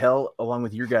 Thea Hell, along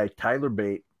with your guy Tyler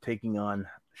Bate taking on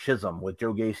Schism with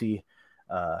Joe Gacy,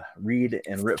 Reed,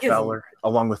 and Rip Fowler,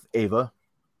 along with Ava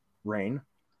Rain.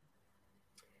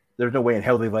 There's no way in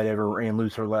hell they let Ava Rain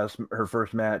lose her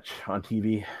first match on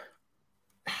TV.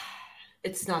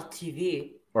 It's not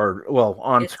TV. Or, well,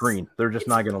 on screen. They're just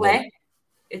not going to let it.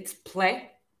 It's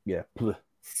play? Yeah.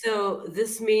 So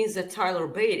this means that Tyler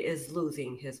Bate is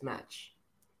losing his match.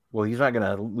 Well, he's not going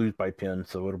to lose by pin,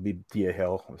 so it'll be Thea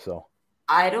Hell. So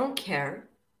I don't care.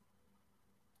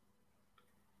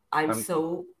 I'm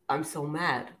so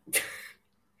mad.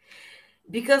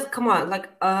 Because come on, like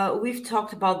we've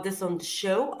talked about this on the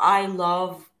show. I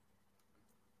love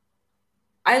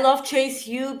Chase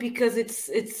U because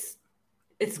it's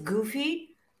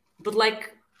goofy, but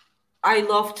like I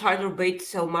love Tyler Bate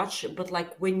so much, but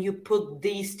like when you put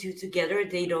these two together,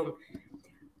 they don't.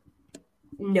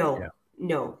 No,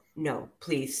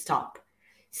 please stop.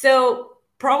 So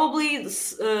probably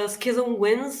Schism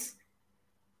wins.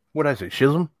 What did I say?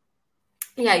 Schism?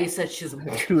 Yeah, you said Schism.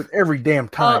 I do it every damn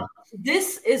time.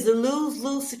 This is a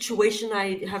lose-lose situation.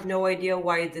 I have no idea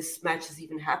why this match is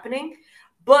even happening,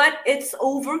 but it's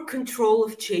over control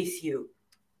of Chase U.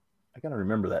 I gotta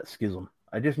remember that Schism.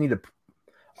 I just need to.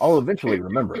 I'll eventually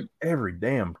remember it every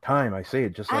damn time I say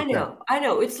it. Just like I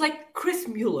know. It's like Chris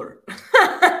Mueller.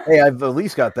 Hey, I've at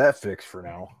least got that fixed for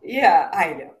now. Yeah,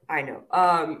 I know.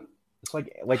 It's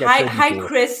like I said before, hi,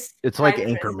 Chris. It's like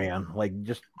Anchorman. Like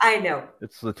just. I know.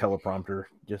 It's the teleprompter.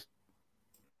 Just.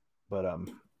 But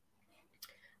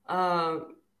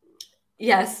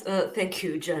Yes. Thank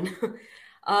you, Jen.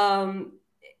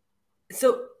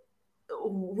 So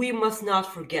we must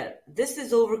not forget this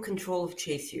is over control of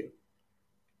Chase U.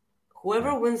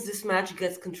 Whoever wins this match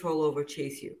gets control over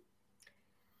Chase U.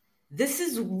 This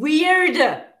is weird.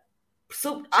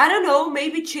 So I don't know.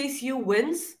 Maybe Chase U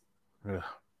wins.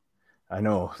 I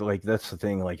know. Like that's the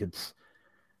thing. Like it's.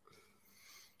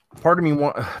 Part of me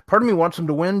wants him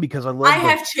to win because I love. I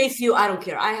have Chase U. I don't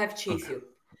care. I have Chase U.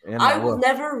 And I will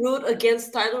never root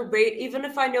against Tyler Bate, even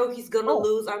if I know he's gonna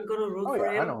lose. I'm gonna root for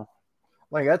him. I know.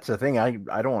 Like that's the thing. I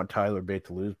don't want Tyler Bate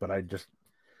to lose, but I just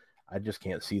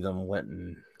can't see them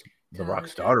letting the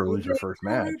Rock's daughter lose her first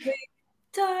match.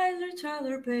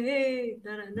 Tyler Bate.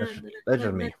 That's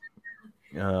just me.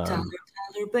 Tyler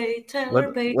Bate,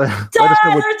 Tyler Bate.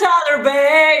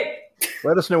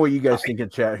 Let us know what you guys think in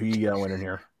chat. Who you got winning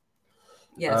here?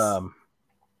 Yes.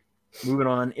 Moving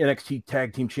on, NXT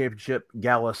Tag Team Championship,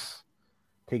 Gallus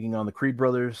taking on the Creed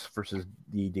brothers versus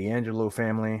the D'Angelo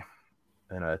family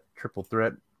in a triple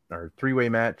threat or three-way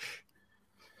match.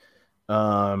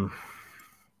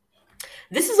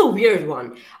 This is a weird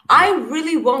one. Yeah. I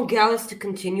really want Gallus to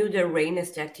continue their reign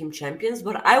as tag team champions,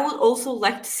 but I would also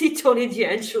like to see Tony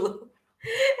D'Angelo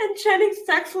and Channing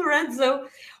Stacks Lorenzo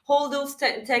hold those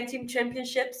tag team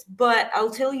championships. But I'll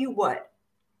tell you what,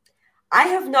 I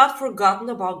have not forgotten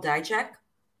about Dijak.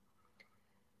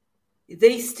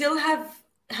 They still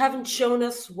haven't shown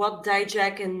us what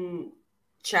Dijak and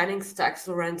Channing Stacks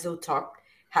Lorenzo talk.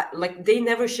 Like, they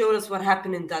never showed us what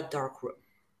happened in that dark room.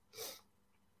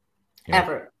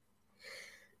 Yeah.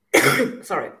 Ever.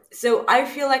 Sorry. So I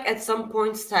feel like at some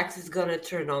point Stacks is gonna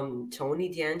turn on Tony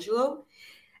D'Angelo.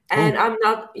 And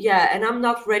I'm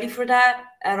not ready for that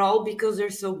at all because they're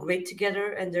so great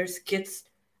together and their skits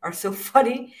are so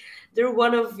funny. They're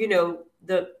one of,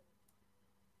 the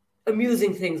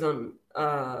amusing things on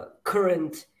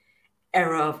current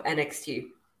era of NXT.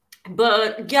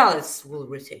 But Gallus will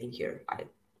retain here, I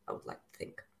would like to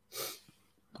think.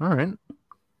 All right.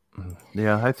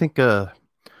 Yeah, I think I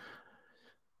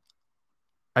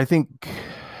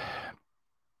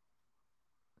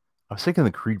was thinking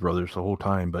the Creed brothers the whole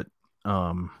time, but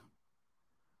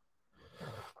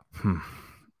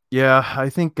yeah, I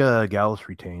think Gallus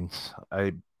retains.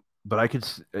 But I could.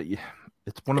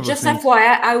 It's one of those just things.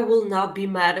 FYI, I will not be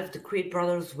mad if the Creed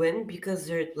brothers win because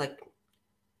they're like,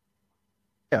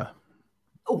 yeah.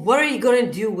 What are you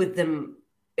gonna do with them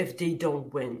if they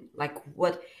don't win? Like,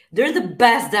 what? They're the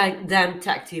best damn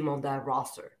tag team on that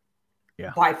roster.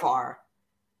 Yeah, by far.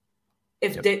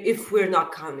 If we're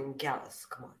not counting Gallus,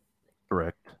 come on.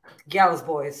 Correct. Gallus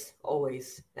boys,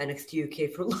 always NXT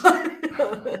UK for life.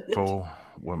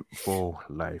 full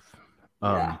life.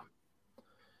 Yeah.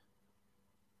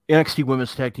 NXT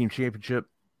Women's Tag Team Championship.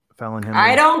 Fallon Henley.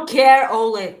 I don't care,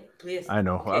 Ole. Please. I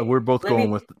know. Okay. We're both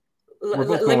going with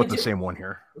the same one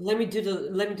here. Let me do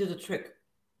the trick.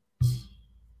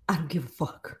 I don't give a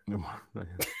fuck.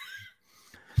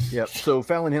 Yep. So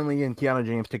Fallon Henley and Kiana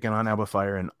James taking on Alba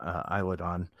Fire and Isla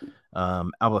Dawn.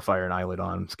 Alba Fire and Isla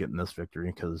Dawn's getting this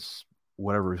victory because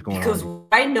whatever is going on. Because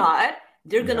why not?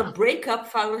 They're gonna break up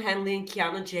Fallon Henley and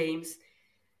Kiana James.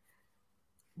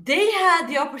 They had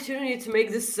the opportunity to make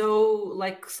this so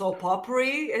soap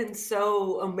opera and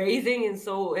so amazing and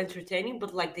so entertaining,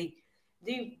 but they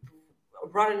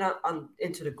run it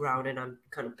into the ground, and I'm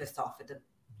kind of pissed off at them.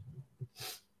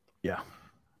 Yeah.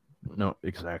 No,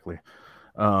 exactly.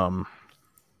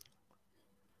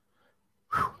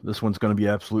 This one's going to be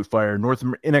absolute fire.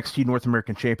 NXT North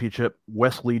American Championship.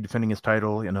 Wesley defending his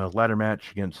title in a ladder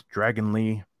match against Dragon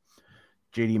Lee,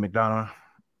 JD McDonough,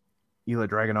 Ilya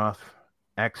Dragunov,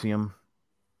 Axiom.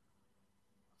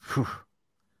 Whew.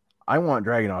 I want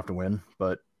Dragunov to win,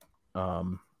 but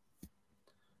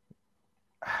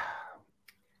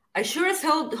I sure as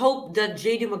hell hope that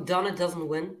JD McDonough doesn't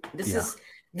win. This is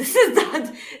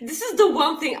the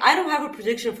one thing. I don't have a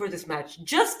prediction for this match.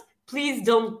 Just please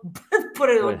don't put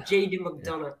it on JD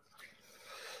McDonough.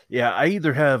 Yeah, I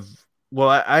either have. Well,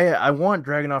 I want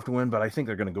Dragunov to win, but I think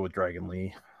they're going to go with Dragon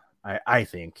Lee. I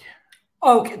think.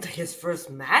 Okay, his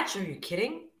first match? Are you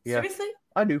kidding? Yeah, seriously?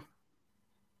 I do.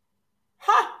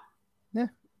 Huh? Yeah.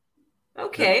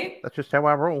 Okay. That's just how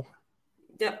I roll.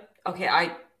 Yeah.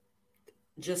 Okay.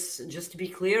 Just to be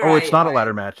clear. Oh, it's not a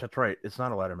ladder match. That's right. It's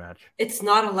not a ladder match. It's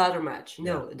not a ladder match.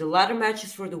 No, the ladder match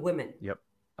is for the women. Yep.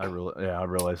 I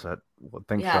realize that. Well,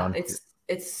 thanks, yeah, Sean.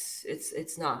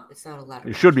 It's not a ladder.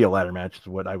 It should be a ladder match. Is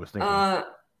what I was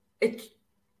thinking.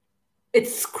 It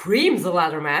screams a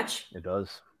ladder match. It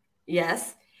does.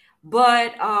 Yes,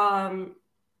 but no,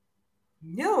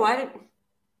 I don't.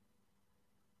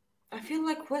 I feel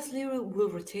like Wesley will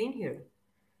retain here.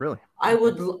 Really? I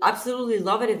would absolutely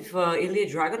love it if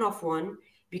Ilya Dragunov won,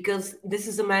 because this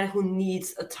is a man who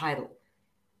needs a title.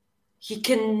 You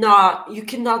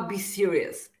cannot be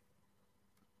serious.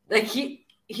 Like, he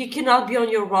cannot be on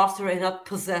your roster and not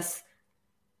possess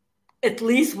at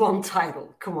least one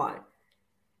title. Come on.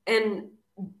 And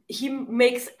he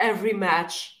makes every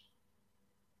match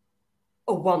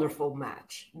a wonderful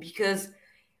match, because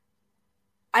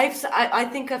I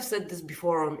think I've said this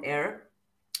before on air.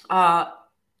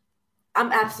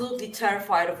 I'm absolutely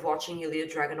terrified of watching Ilya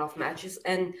Dragunov matches,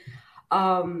 and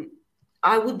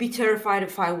I would be terrified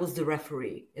if I was the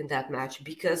referee in that match,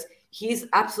 because he's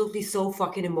absolutely so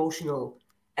fucking emotional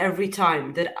every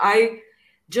time that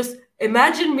Just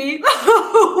imagine me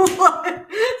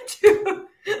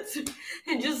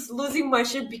and just losing my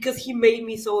shit because he made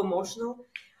me so emotional.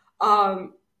 I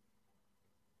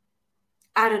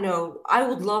don't know. I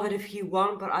would love it if he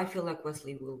won, but I feel like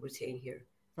Wesley will retain here.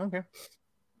 Okay.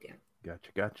 Yeah.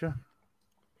 Gotcha.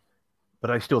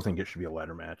 But I still think it should be a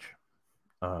ladder match.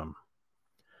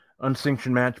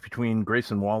 Unsanctioned match between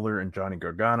Grayson Waller and Johnny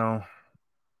Gargano.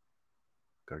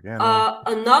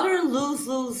 Another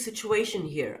lose-lose situation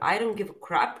here. I don't give a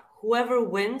crap. Whoever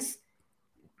wins.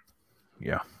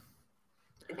 Yeah.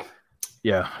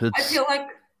 I feel like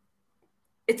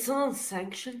it's an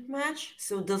unsanctioned match,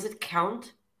 so does it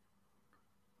count?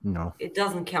 No. It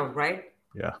doesn't count, right?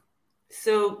 Yeah.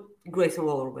 So Grayson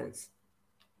Waller wins.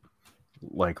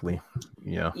 Likely.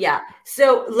 Yeah. Yeah.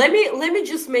 So let me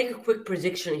just make a quick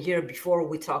prediction here before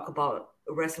we talk about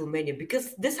WrestleMania,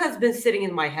 because this has been sitting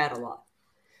in my head a lot.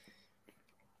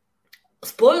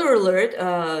 Spoiler alert,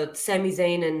 Sami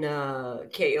Zayn and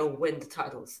KO win the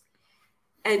titles.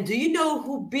 And do you know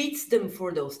who beats them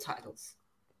for those titles?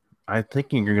 I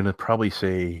think you're going to probably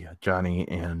say Johnny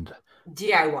and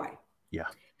DIY. Yeah.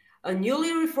 A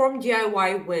newly reformed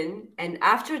DIY win, and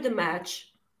after the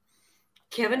match,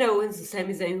 Kevin Owens and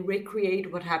Sami Zayn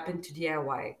recreate what happened to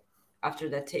DIY after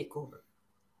that takeover.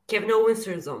 Kevin Owens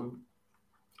turns on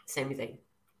Sami Zayn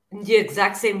in the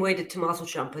exact same way that Tommaso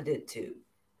Ciampa did to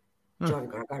Johnny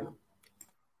Gargano.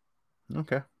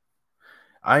 Okay.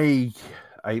 I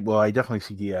definitely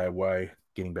see DIY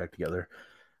getting back together.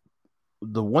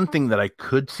 The one thing that I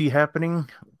could see happening,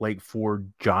 like for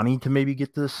Johnny to maybe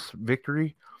get this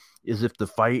victory, is if the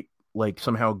fight like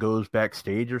somehow goes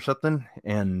backstage or something,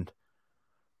 and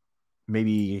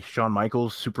maybe Shawn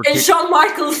Michaels super kick. Shawn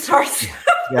Michaels starts.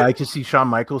 Yeah, I could see Shawn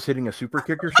Michaels hitting a super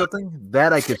kick or something.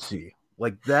 That I could see.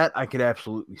 Like that, I could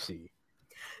absolutely see.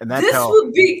 And that's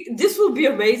this would be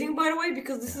amazing, by the way,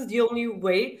 because this is the only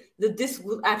way that this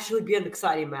will actually be an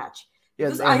exciting match.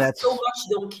 Because I so much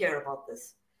don't care about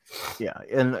this. Yeah,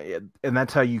 and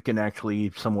that's how you can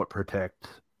actually somewhat protect.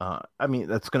 I mean,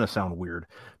 that's going to sound weird,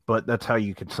 but that's how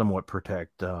you can somewhat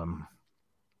protect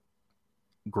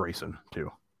Grayson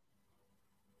too.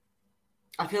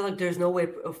 I feel like there's no way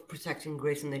of protecting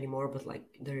Grayson anymore, but like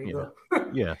there you go.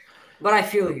 Yeah. But I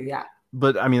feel you, yeah.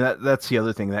 But I mean that's the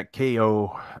other thing, that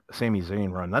KO Sami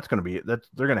Zayn run,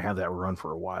 they're gonna have that run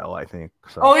for a while, I think.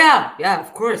 So. Oh yeah,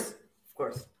 of course.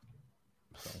 So.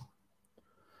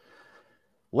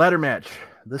 Ladder match.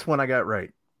 This one I got right.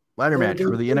 Ladder match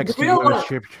for the NXT Women's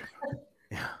Championship.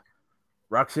 Yeah.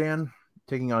 Roxanne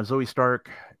taking on Zoe Stark,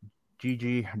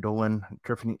 Gigi Dolan,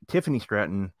 Tiffany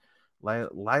Stratton,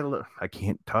 Lila. I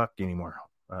can't talk anymore.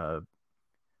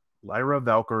 Lyra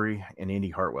Valkyrie and Indy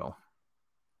Hartwell.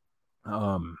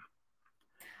 I'm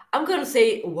gonna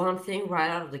say one thing right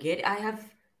out of the gate. I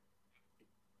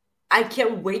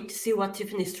can't wait to see what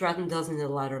Tiffany Stratton does in the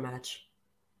ladder match.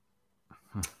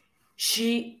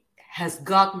 She has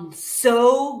gotten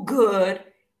so good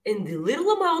in the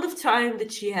little amount of time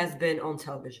that she has been on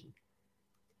television.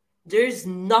 There's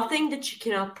nothing that she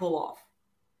cannot pull off.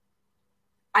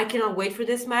 I cannot wait for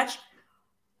this match,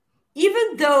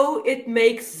 even though it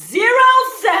makes zero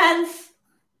sense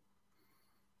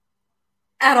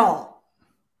at all.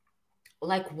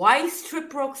 Like, why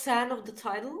strip Roxanne of the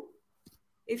title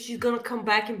if she's gonna come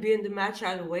back and be in the match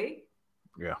either way?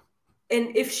 Yeah.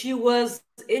 And if she was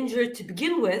injured to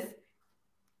begin with,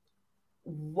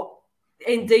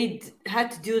 and they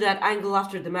had to do that angle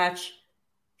after the match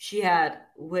she had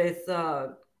with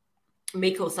Meiko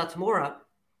Satomura,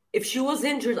 if she was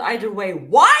injured either way,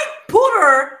 why put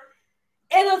her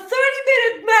in a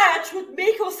 30-minute match with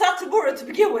Meiko Satomura to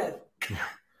begin with? Yeah.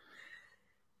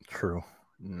 True.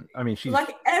 I mean, she's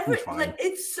like fine.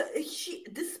 This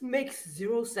makes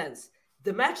zero sense.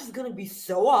 The match is gonna be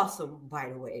so awesome, by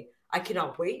the way. I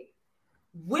cannot wait.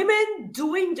 Women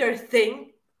doing their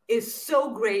thing is so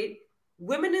great.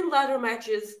 Women in ladder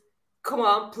matches, come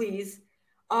on, please.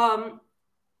 And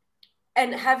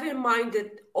have in mind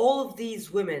that all of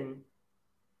these women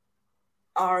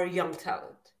are young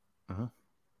talent. Uh-huh.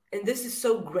 And this is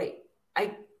so great.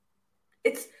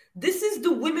 This is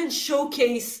the women's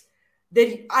showcase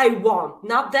that I want.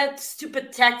 Not that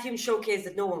stupid tag team showcase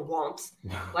that no one wants,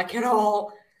 like at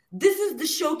all. This is the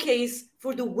showcase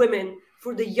for the women,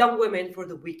 for the young women for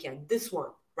the weekend. This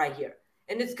one right here.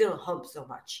 And it's going to hump so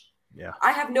much. Yeah.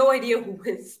 I have no idea who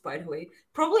wins, by the way.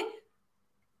 Probably.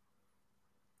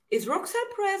 Is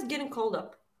Roxanne Perez getting called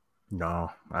up? No,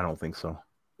 I don't think so.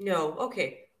 No.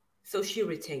 Okay. So she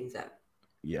retains that.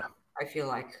 Yeah. I feel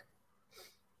like.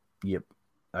 Yep.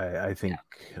 I think,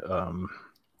 I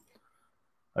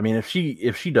mean, if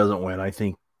she doesn't win, I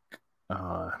think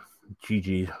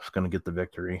Gigi is going to get the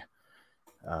victory.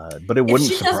 But it if wouldn't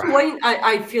she surprise. doesn't win,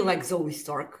 I feel like Zoe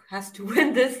Stark has to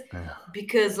win this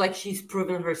because like she's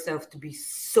proven herself to be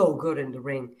so good in the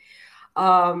ring.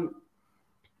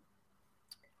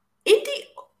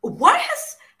 Why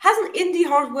hasn't Indy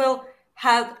Hartwell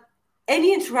had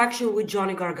any interaction with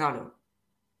Johnny Gargano?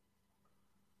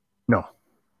 No.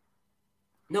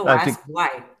 No, ask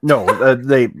why. No,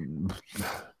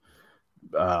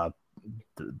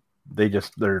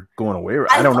 they're going away.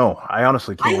 I don't know. I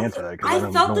honestly can't answer that because I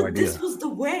have no idea. This was the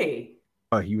way.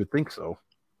 You would think so.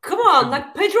 Come on,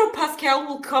 like Pedro Pascal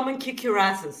will come and kick your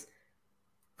asses.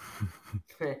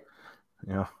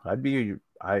 Yeah,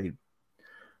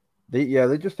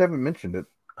 they just haven't mentioned it.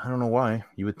 I don't know why.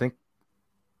 You would think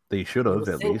they should have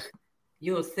at least.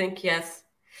 You would think, yes.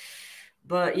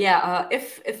 But yeah,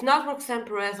 if not Roxanne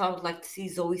Perez, I would like to see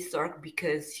Zoe Stark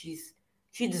because she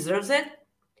deserves it.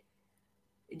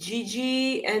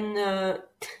 Gigi and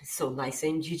so nice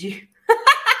saying Gigi.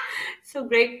 So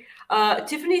great.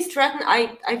 Tiffany Stratton,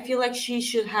 I feel like she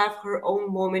should have her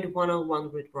own moment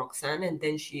one-on-one with Roxanne, and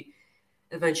then she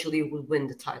eventually will win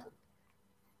the title.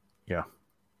 Yeah.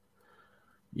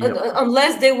 Yep.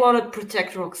 Unless they want to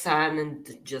protect Roxanne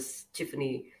and just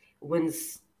Tiffany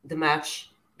wins the match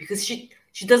because she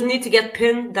doesn't need to get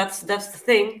pinned. That's the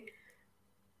thing.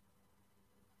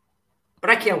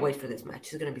 But I can't wait for this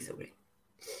match. It's gonna be so great.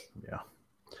 Yeah.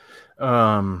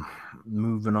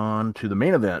 Moving on to the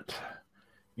main event,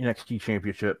 NXT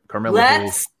Championship.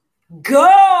 Let's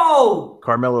go.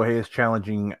 Carmelo Hayes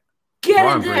challenging.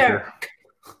 Get in there.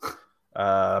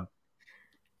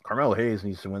 Carmelo Hayes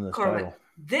needs to win this title.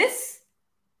 This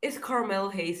is Carmelo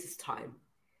Hayes' time.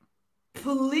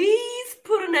 Please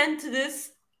put an end to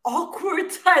this awkward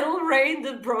title reign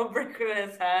that Braun Breaker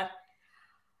has had.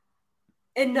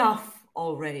 Enough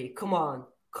already. Come on.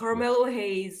 Carmelo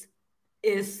Hayes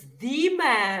is the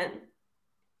man.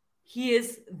 He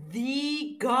is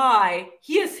the guy.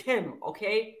 He is him,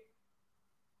 okay?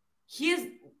 He's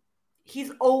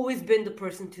always been the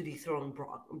person to dethrone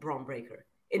Braun Breaker.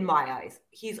 In my eyes,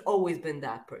 he's always been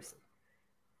that person.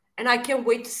 And I can't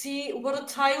wait to see what a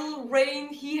title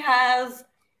reign he has.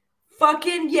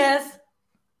 Fucking yes.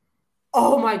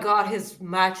 Oh my God, his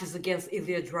matches against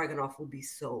Ilya Dragunov will be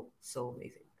so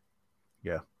amazing.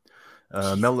 Yeah.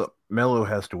 Melo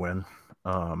has to win.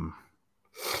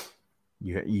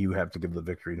 You have to give the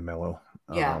victory to Melo.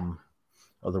 Yeah.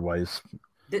 Otherwise,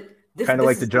 kind of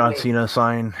like the John Cena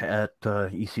sign at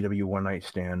ECW One Night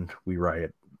Stand, we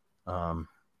riot.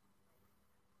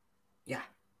 Yeah.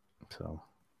 So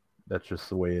that's just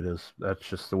the way it is. That's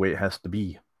just the way it has to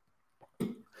be.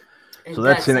 And so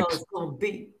that's how it's gonna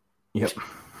be. Yep.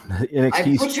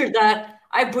 NXT.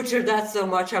 I butchered that so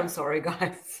much. I'm sorry,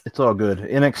 guys. It's all good.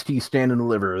 NXT Stand and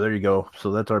Deliver. There you go.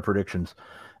 So that's our predictions.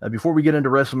 Before we get into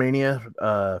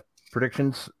WrestleMania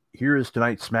predictions, here is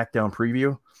tonight's SmackDown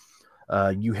preview.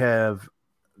 You have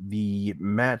the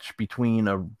match between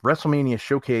a WrestleMania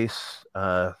showcase.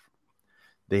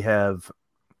 They have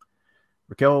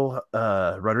Raquel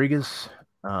Rodriguez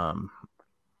and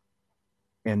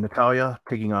Natalya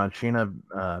taking on Shayna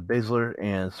Baszler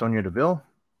and Sonya Deville.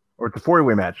 Or it's a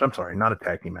four-way match. I'm sorry, not a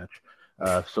tag team match.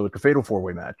 So it's a fatal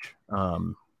four-way match.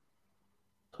 So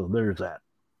there's that.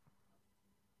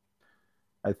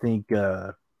 I think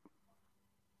I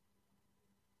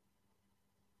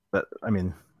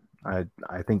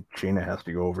think Shayna has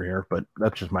to go over here, but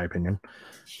that's just my opinion.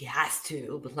 She has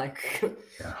to, but like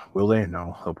yeah. Will they?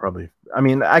 No, they'll probably. I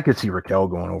mean, I could see Raquel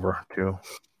going over too.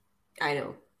 I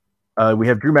know. We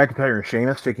have Drew McIntyre and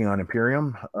Sheamus taking on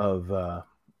Imperium of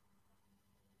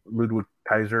Ludwig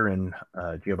Kaiser and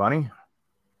Giovanni.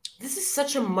 This is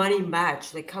such a money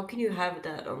match. Like, how can you have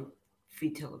that on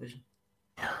free television?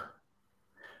 Yeah.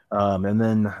 And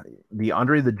then the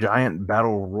Andre the Giant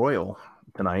Battle Royal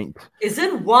tonight. Is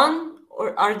it one,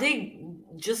 or are they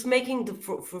just making the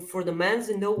for the men's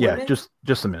and no women? Yeah, just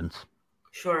the men's.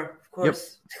 Sure, of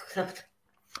course. Yep.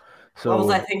 So what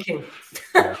was I thinking?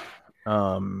 Yeah.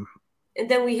 And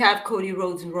then we have Cody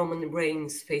Rhodes and Roman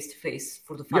Reigns face to face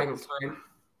for the final time.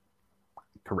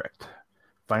 Correct.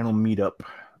 Final meetup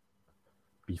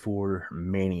before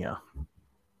Mania.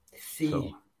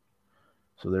 See.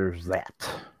 So there's that.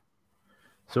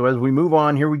 So as we move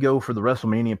on, here we go for the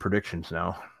WrestleMania predictions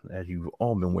now, as you've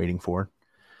all been waiting for.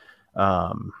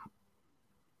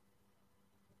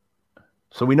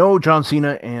 So we know John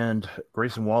Cena and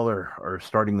Grayson Waller are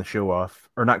starting the show off.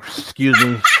 Or not, excuse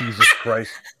me, Jesus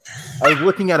Christ. I was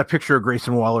looking at a picture of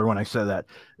Grayson Waller when I said that.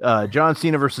 John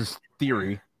Cena versus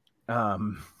Theory.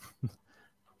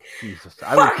 Jesus,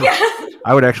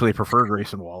 I would actually prefer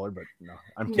Grayson Waller, but no,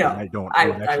 I'm kidding. I don't. I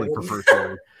would actually prefer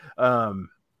Theory.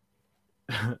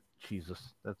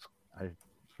 Jesus, I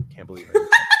can't believe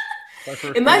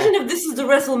it. Imagine if this is the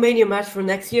WrestleMania match for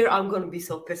next year. I'm going to be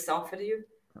so pissed off at you.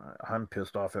 I'm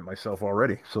pissed off at myself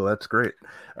already, so that's great.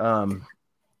 John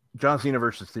Cena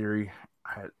versus Theory.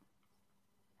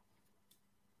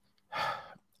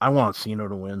 I want Cena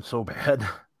to win so bad,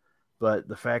 but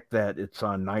the fact that it's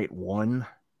on night one,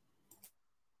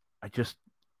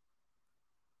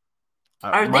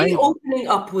 Are they opening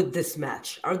up with this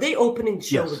match? Are they opening the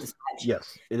show with this match?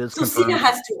 Yes, it is. So Cena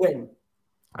has to win.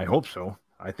 I hope so.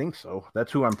 I think so.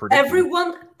 That's who I'm predicting.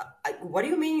 Everyone, what do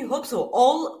you mean you hope so?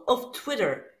 All of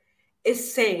Twitter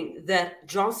is saying that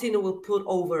John Cena will put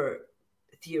over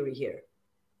Theory here.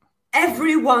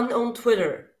 Everyone on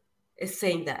Twitter is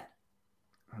saying that.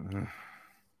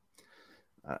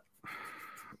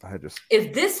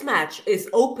 If this match is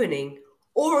opening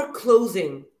or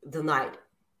closing the night,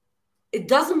 it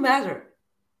doesn't matter.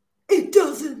 It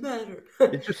doesn't matter.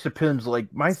 It just depends.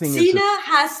 Like, my thing is Cena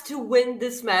has to win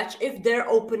this match if they're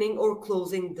opening or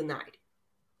closing the night.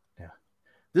 Yeah.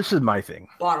 This is my thing.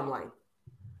 Bottom line.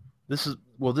 This is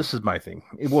my thing.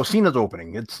 Well, Cena's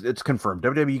opening. It's confirmed.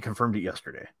 WWE confirmed it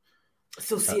yesterday.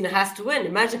 So Cena has to win.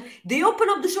 Imagine they open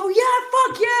up the show. Yeah,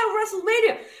 fuck yeah,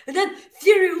 WrestleMania. And then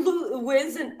Theory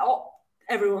wins and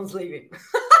everyone's leaving.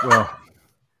 Well,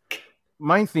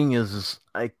 my thing is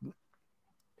I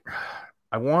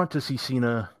want to see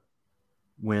Cena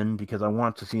win because I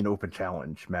want to see an open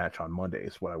challenge match on Monday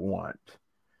is what I want.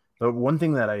 But one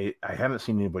thing that I haven't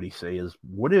seen anybody say is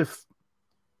what if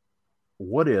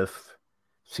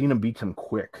Cena beats him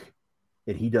quick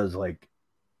and he does like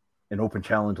an open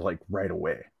challenge like right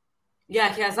away?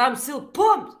 Yeah, yes, I'm still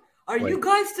pumped. Are you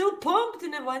guys still pumped?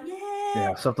 And everyone,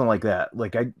 yeah, something like that.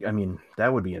 Like I mean,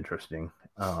 that would be interesting.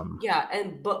 Yeah,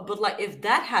 and but like if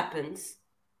that happens,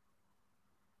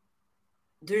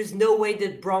 there's no way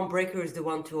that Braun Breaker is the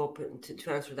one to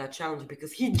answer that challenge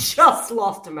because he just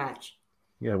lost a match.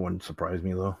 Yeah, it wouldn't surprise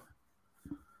me though.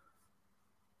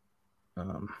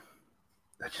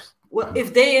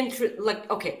 If they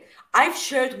okay, I've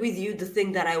shared with you the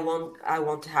thing that I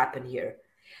want to happen here.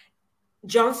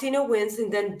 John Cena wins,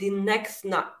 and then the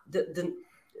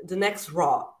next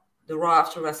Raw, the Raw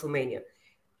after WrestleMania,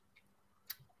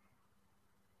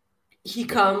 he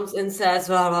comes and says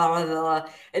blah blah blah, blah.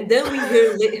 And then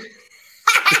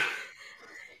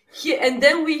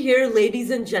we hear ladies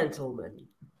and gentlemen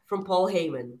from Paul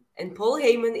Heyman, and Paul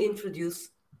Heyman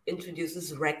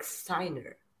introduces Rex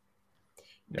Steiner.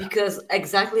 Yeah. Because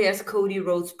exactly as Cody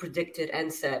Rhodes predicted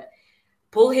and said,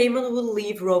 Paul Heyman will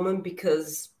leave Roman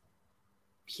because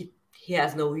he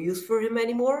has no use for him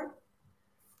anymore.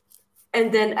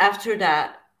 And then after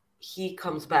that, he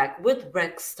comes back with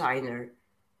Rex Steiner.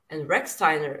 And Rex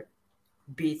Steiner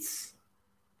beats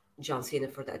John Cena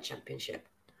for that championship.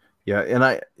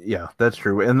 Yeah, that's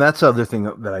true. And that's the other thing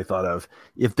that I thought of.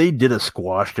 If they did a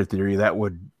squash to Theory, that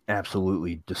would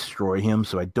absolutely destroy him.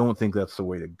 So I don't think that's the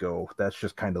way to go. That's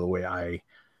just kind of the way I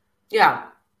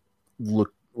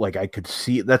look like I could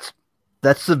see it. That's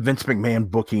the Vince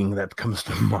McMahon booking that comes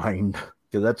to mind.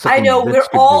 That's I know Vince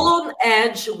we're all on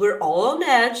edge. We're all on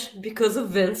edge because of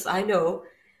Vince. I know,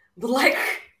 but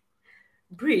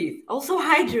breathe. Also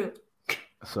Hydra.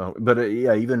 So, but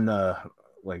even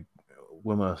like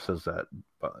Wilma says that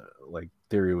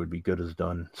Theory would be good as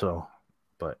done. So,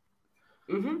 but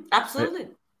absolutely.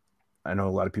 I know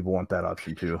a lot of people want that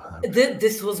option too.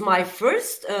 This was my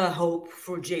first hope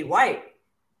for Jay White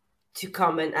to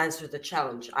come and answer the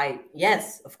challenge.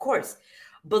 Yes, of course.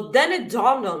 But then it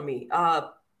dawned on me.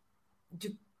 Do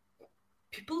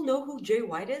people know who Jay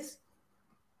White is?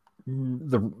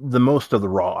 The most of the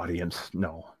Raw audience,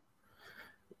 no.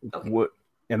 Okay.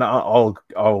 And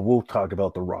we'll talk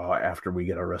about the Raw after we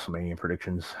get our WrestleMania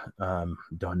predictions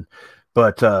done.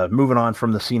 But moving on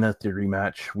from the Cena Theory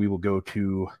match, we will go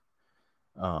to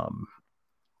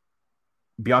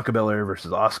Bianca Belair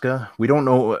versus Asuka. We don't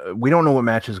know what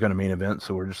match is going to main event,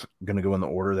 so we're just going to go in the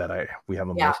order that we have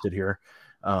them listed here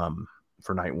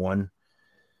for night one.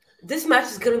 This match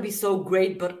is going to be so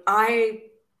great, but I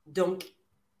don't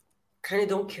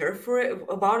care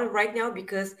about it right now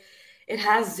because it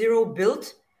has zero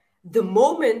build. The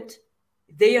moment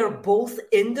they are both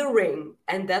in the ring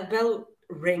and that bell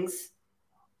rings,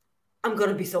 I'm going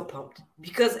to be so pumped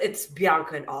because it's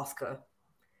Bianca and Asuka.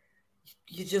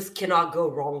 You just cannot go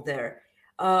wrong there.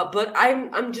 But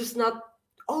I'm just not,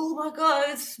 oh my God,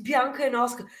 it's Bianca and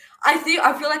Asuka. I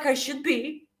feel like I should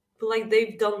be, but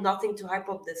they've done nothing to hype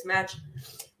up this match.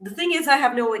 The thing is, I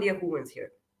have no idea who wins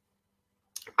here.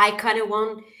 I kind of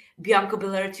want Bianca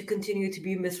Belair to continue to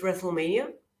be Miss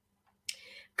WrestleMania,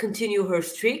 continue her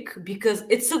streak, because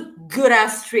it's a good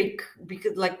ass streak,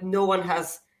 because like no one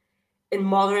has in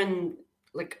modern,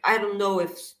 like I don't know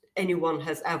if anyone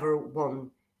has ever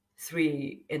won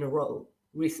 3 in a row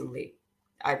recently.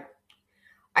 I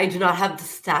do not have the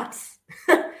stats.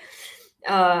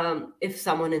 If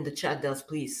someone in the chat does,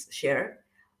 please share.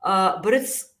 But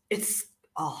it's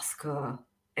Asuka,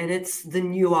 and it's the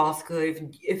new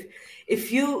Asuka.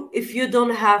 If you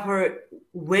don't have her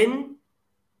win,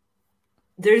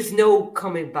 there's no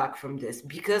coming back from this,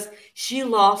 because she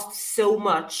lost so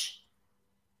much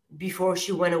before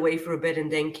she went away for a bit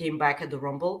and then came back at the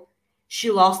Rumble.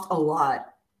 She lost a lot.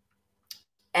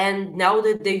 And now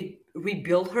that they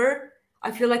rebuilt her,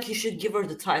 I feel like you should give her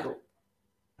the title.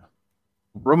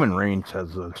 Roman Reigns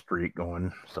has a streak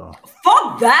going, so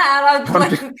fuck that. I'm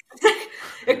like,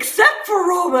 except for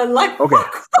Roman, like, okay.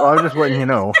 Well, I was just letting you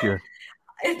know.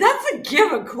 That's a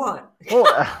given, come on.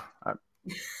 Well,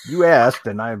 you asked,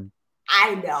 and I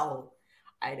know.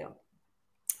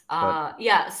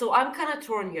 Yeah, so I'm kind of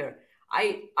torn here.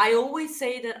 I always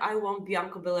say that I want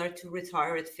Bianca Belair to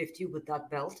retire at 50 with that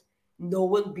belt. No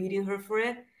one beating her for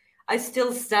it. I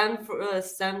still stand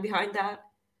behind that.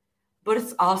 But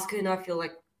it's Asuka, and I feel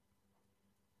like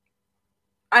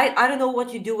I don't know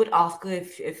what you do with Asuka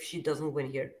if she doesn't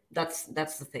win here. That's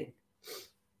the thing.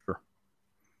 Sure.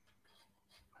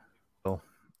 Well,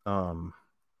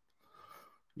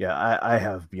 yeah, I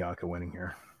have Bianca winning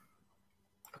here.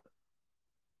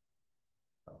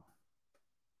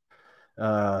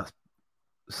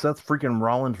 Seth freaking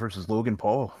Rollins versus Logan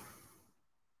Paul.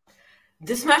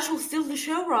 This match will steal the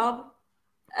show, Rob.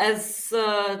 As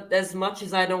much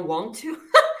as I don't want to.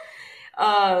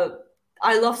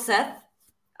 I love Seth.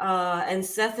 And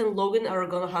Seth and Logan are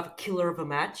going to have a killer of a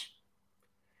match.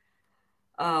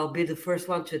 I'll be the first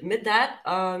one to admit that.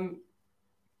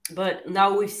 But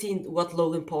now we've seen what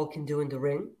Logan Paul can do in the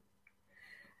ring.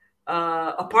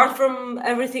 Apart from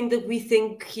everything that we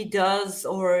think he does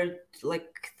or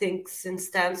like thinks and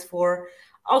stands for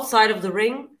outside of the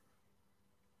ring,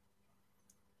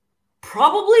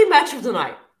 probably match of the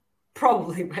night.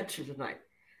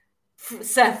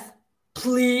 Seth,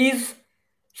 please.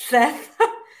 Seth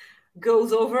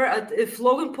goes over. If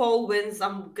Logan Paul wins,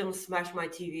 I'm going to smash my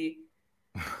TV.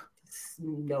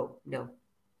 No.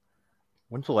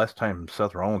 When's the last time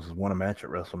Seth Rollins has won a match at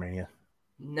WrestleMania?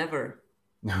 Never.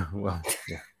 Well,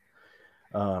 yeah.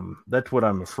 That's what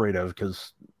I'm afraid of,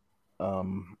 because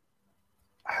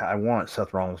I want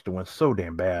Seth Rollins to win so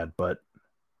damn bad, but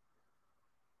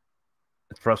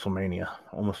it's WrestleMania.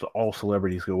 Almost all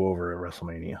celebrities go over at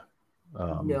WrestleMania.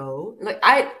 No. Like,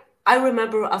 I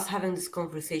remember us having this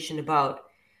conversation about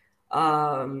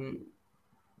Sami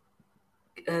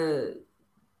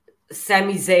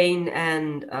Zayn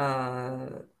and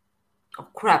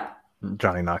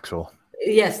Johnny Knoxville.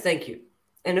 Yes, thank you.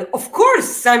 And of course,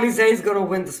 Sami Zayn's gonna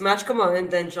win this match. Come on, and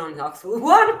then Johnny Knoxville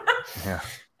won. Yeah.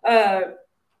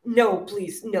 No,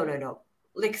 please, no.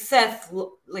 Like Seth,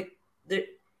 like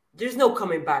there's no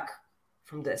coming back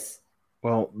from this.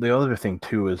 Well, the other thing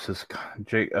too is this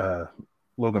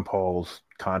Logan Paul's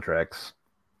contract's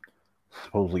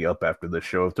supposedly up after this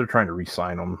show. If they're trying to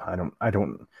re-sign him, I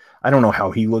don't know how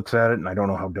he looks at it, and I don't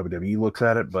know how WWE looks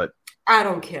at it, but I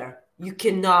don't care. You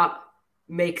cannot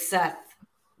make Seth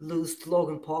lose to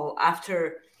Logan Paul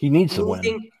after he needs to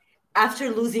win. After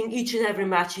losing each and every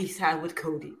match he's had with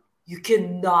Cody. You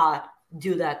cannot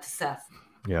do that to Seth.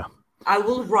 Yeah. I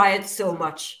will riot so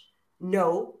much.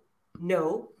 No.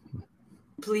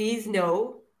 Please,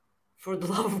 no. For the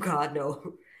love of God,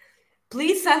 no.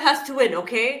 Please, Seth has to win,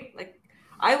 okay? Like,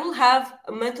 I will have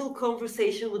a mental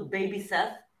conversation with baby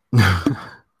Seth. You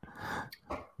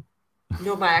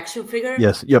know my action figure?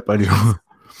 Yes, yep, I do.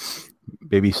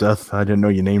 Baby Seth. I didn't know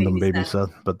you named him Baby Seth,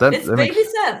 but it's Baby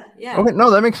Seth. Yeah. Okay, no,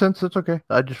 that makes sense. That's okay.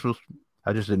 I just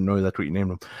didn't know that's what you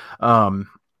named him.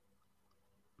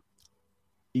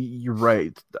 You're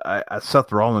right.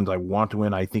 Seth Rollins, I want to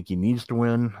win. I think he needs to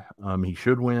win. He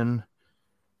should win.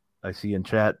 I see in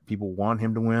chat people want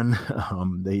him to win.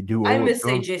 They do. I miss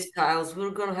AJ Styles. We're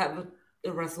gonna have a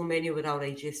WrestleMania without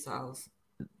AJ Styles.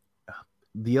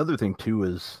 The other thing too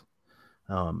is,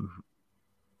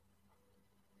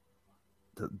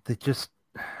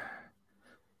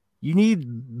 you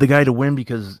need the guy to win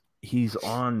because he's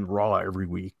on Raw every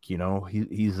week. You know,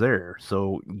 he's there,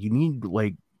 so you need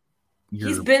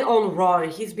He's been on Raw.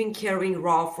 He's been carrying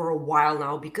Raw for a while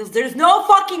now because there's no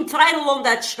fucking title on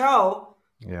that show.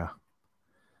 Yeah.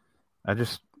 I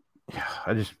just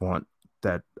want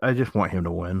that. I just want him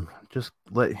to win. Just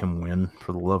let him win,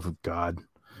 for the love of God.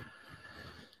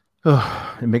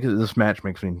 This match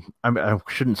makes me. I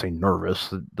shouldn't say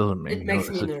nervous. It doesn't make me nervous.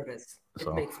 It makes me nervous.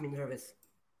 It makes me nervous.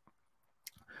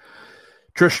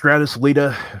 Trish Stratus,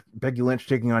 Lita, Becky Lynch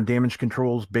taking on Damage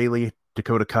Controls, Bayley,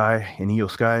 Dakota Kai, and Io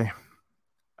Sky.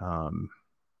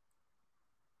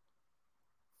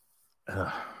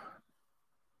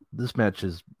 This match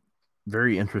is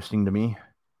very interesting to me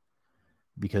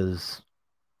because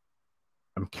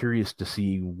I'm curious to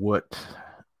see what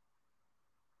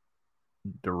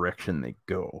direction they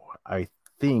go. I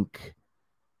think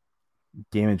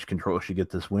Damage Control should get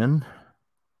this win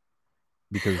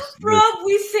because Rob,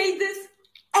 we say this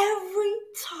every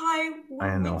time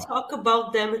when we talk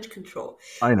about Damage Control.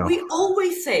 I know. We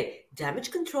always say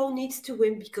Damage Control needs to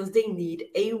win because they need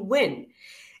a win.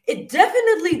 It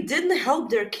definitely didn't help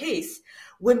their case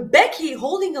when Becky,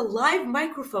 holding a live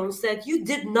microphone, said you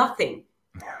did nothing.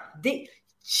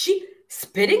 She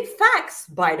spitting facts,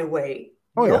 by the way.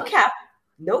 No cap.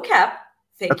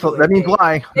 Thank you. That means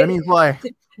lie. That means lie.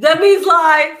 That means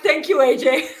lie. Thank you,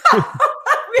 AJ. I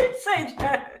mean, say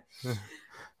that.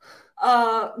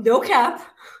 No cap.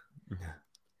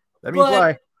 That means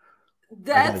lie.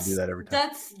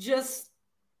 That's just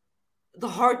the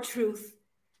hard truth.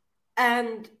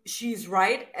 And she's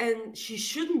right, and she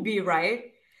shouldn't be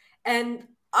right. And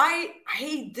I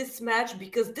hate this match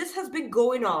because this has been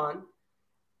going on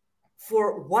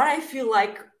for what I feel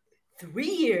like 3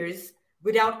 years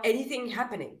without anything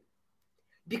happening.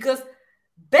 Because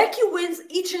Becky wins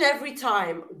each and every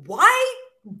time. Why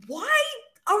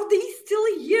are they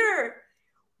still here?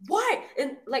 Why?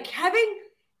 And like having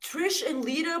Trish and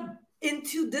Lita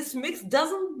into this mix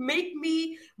doesn't make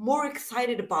me more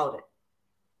excited about it.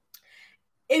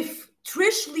 If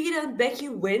Trish, Lita, and Becky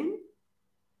win,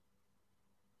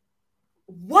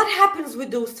 what happens with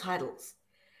those titles?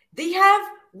 They have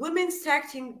women's tag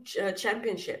team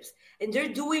championships, and they're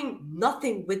doing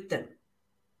nothing with them.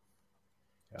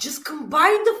 Yeah. Just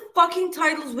combine the fucking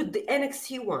titles with the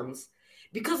NXT ones,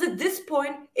 because at this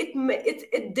point,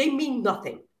 they mean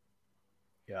nothing.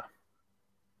 Yeah.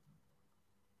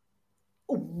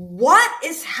 What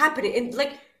is happening? And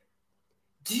like,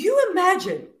 do you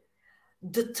imagine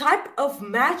the type of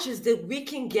matches that we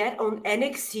can get on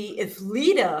NXT if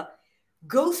Lita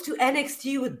goes to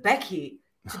NXT with Becky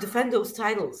to defend those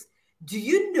titles? Do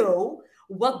you know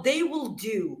what they will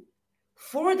do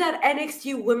for that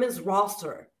NXT women's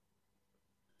roster?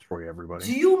 For everybody.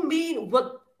 Do you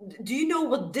know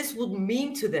what this would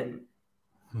mean to them?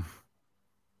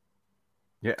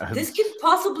 Yeah. This can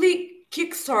possibly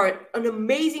kickstart an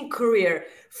amazing career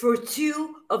for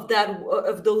two of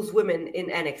those women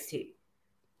in NXT.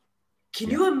 Can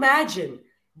you imagine?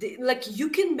 You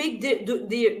can make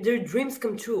their dreams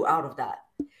come true out of that.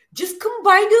 Just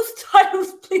combine those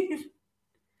titles, please.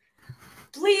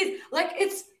 Please. Like,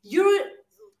 it's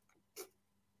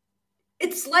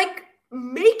like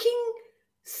making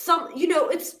some,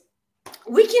 it's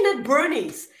Weekend at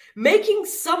Bernie's, making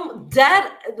some dead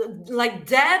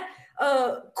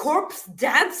corpse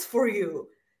dance for you.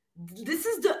 This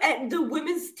is the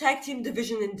women's tag team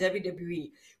division in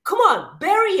WWE. Come on,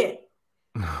 bury it.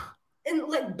 And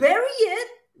bury it,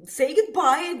 say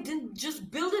goodbye, and then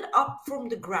just build it up from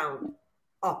the ground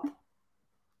up.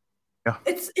 Yeah.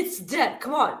 It's dead.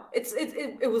 Come on.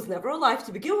 It was never alive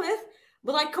to begin with.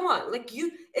 But come on,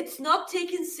 it's not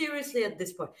taken seriously at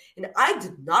this point. And I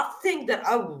did not think that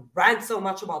I would rant so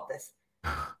much about this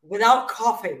without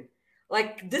coughing.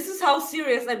 This is how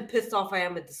serious and pissed off I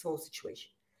am at this whole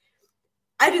situation.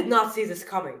 I did not see this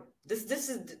coming. This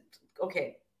is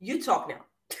okay. You talk now.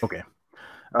 Okay.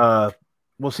 Well,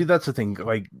 see, that's the thing.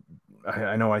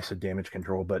 I know I said Damage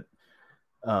Control, but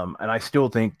and I still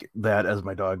think that as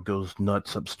my dog goes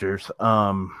nuts upstairs.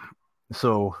 I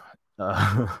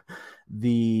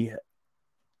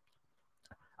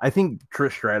think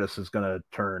Trish Stratus is going to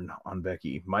turn on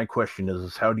Becky. My question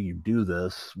is how do you do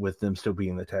this with them still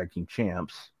being the tag team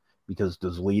champs? Because what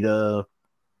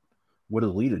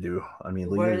does Lita do? I mean,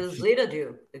 what does Lita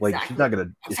do? Exactly. She's not going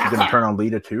to. Is she going to turn on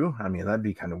Lita too? I mean, that'd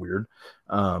be kind of weird.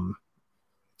 And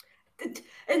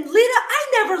Lita,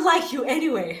 I never liked you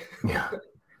anyway.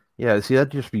 Yeah. See,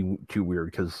 that'd just be too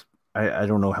weird because I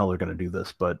don't know how they're going to do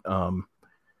this, but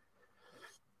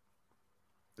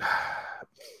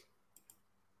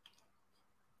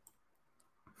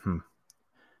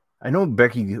I know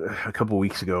Becky a couple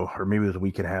weeks ago, or maybe it was a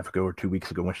week and a half ago or 2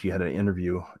 weeks ago when she had an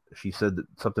interview, she said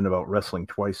something about wrestling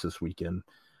twice this weekend.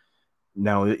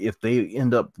 Now, if they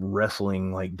end up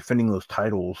wrestling, defending those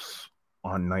titles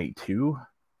on night 2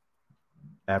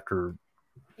 after...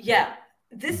 Yeah.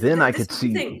 I could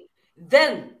see...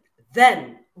 Then.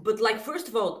 But, first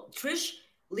of all, Trish,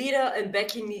 Lita, and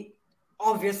Becky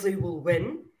obviously will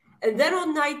win. And then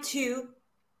on night 2,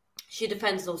 she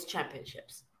defends those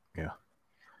championships. Yeah.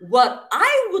 What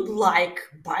I would like,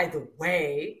 by the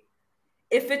way,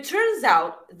 if it turns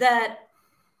out that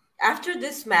after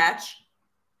this match,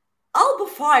 Alba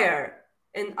Fire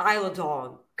and Isla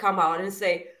Dawn come out and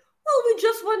say, well, we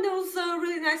just won those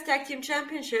really nice tag team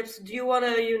championships. Do you want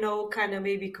to, kind of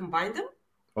maybe combine them?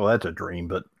 Well, that's a dream,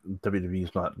 but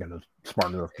WWE's not going to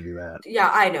smart enough to do that. Yeah,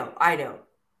 I know.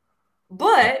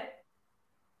 But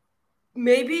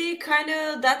maybe kind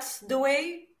of that's the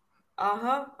way.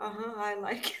 I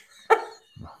like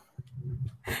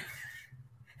it.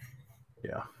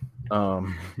 Yeah. All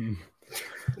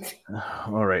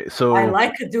right. So I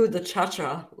like to do the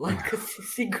cha-cha like a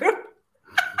sissy girl.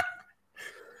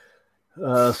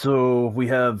 So we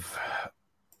have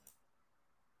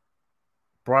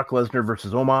Brock Lesnar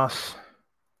versus Omos.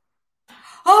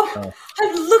 Oh,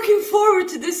 I'm looking forward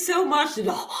to this so much.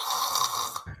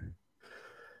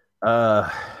 I'll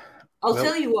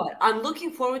tell you what. I'm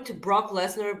looking forward to Brock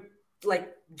Lesnar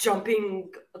like jumping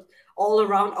all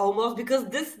around Omos because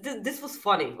this was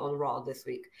funny on Raw this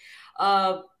week.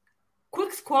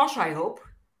 Quick squash, I hope,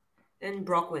 and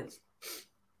Brock wins.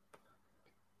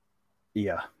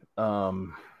 Yeah. I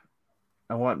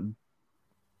want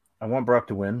Brock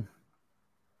to win.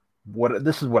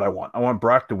 This is what I want. I want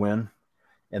Brock to win,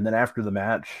 and then after the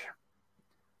match,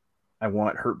 I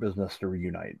want Hurt Business to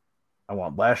reunite. I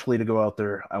want Lashley to go out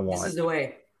there. This is the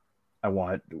way. I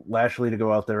want Lashley to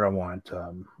go out there. I want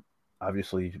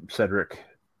obviously Cedric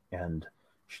and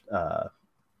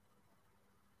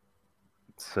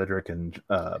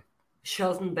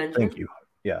Shelton Benjamin. Thank you.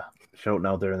 Yeah, Shelton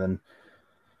out there, and then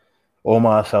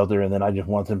Omos out there, and then I just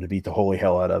want them to beat the holy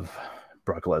hell out of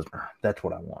Brock Lesnar. That's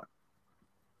what I want.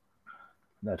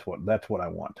 That's what I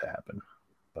want to happen.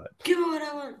 But give me what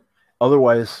I want.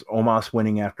 Otherwise, Omos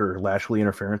winning after Lashley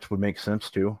interference would make sense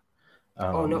too.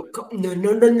 No.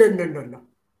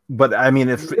 But I mean,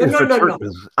 if it's hurt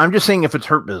business, I'm just saying if it's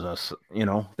hurt business,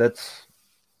 that's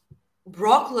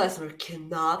Brock Lesnar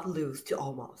cannot lose to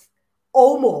Omos.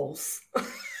 Omos.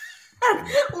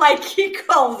 Like he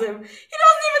calls him. He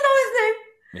doesn't even know his name.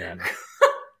 Yeah.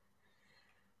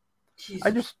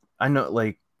 I know,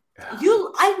 like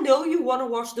I know you want to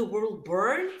watch the world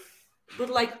burn, but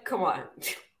like, come on.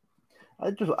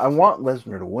 I want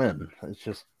Lesnar to win. It's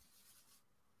just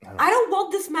I don't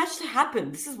want this match to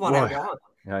happen. This is what I want.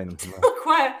 Yeah, I know.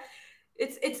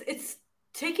 It's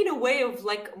taking away of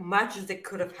like matches that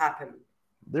could have happened.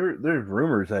 There's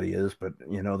rumors that he is, but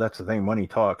that's the thing. Money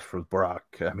talks for Brock.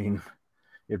 I mean,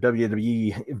 if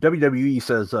WWE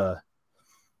says,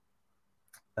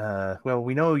 well,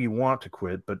 we know you want to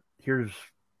quit, but here's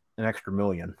an extra $1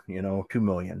 million, $2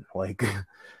 million, like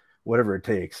whatever it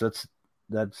takes.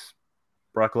 That's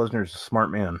Brock Lesnar's a smart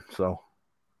man. So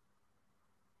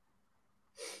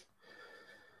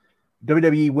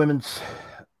WWE Women's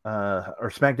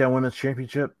or SmackDown Women's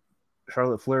Championship,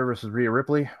 Charlotte Flair versus Rhea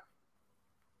Ripley.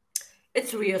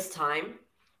 It's Rhea's time.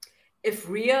 If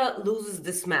Rhea loses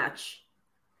this match,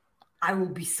 I will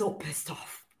be so pissed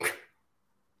off.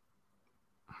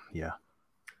 Yeah.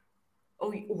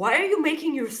 Oh, why are you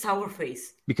making your sour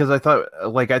face? Because I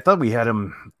thought we had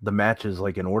the matches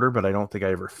like in order, but I don't think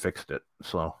I ever fixed it.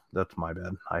 So that's my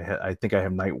bad. I think I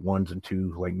have night 1s and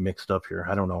 2 like mixed up here.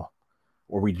 I don't know.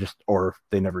 Or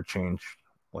they never changed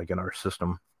like in our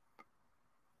system.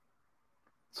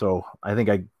 So I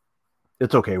think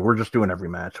it's okay. We're just doing every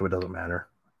match, so it doesn't matter.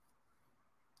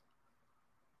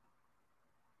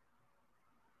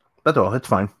 That's all. It's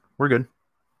fine. We're good.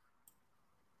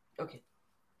 Okay.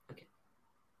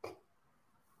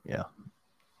 Yeah.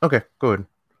 Okay, go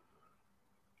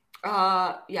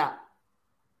ahead. Yeah.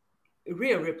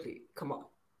 Rhea Ripley, come on.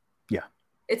 Yeah.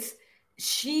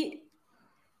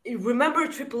 Remember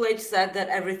Triple H said that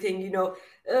everything,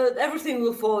 everything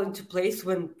will fall into place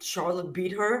when Charlotte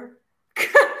beat her?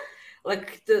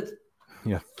 Like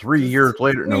 3 years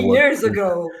later. 3 years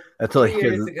ago. That's like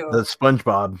the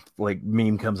SpongeBob like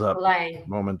meme comes up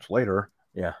moments later.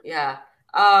 Yeah. Yeah.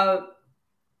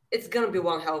 It's gonna be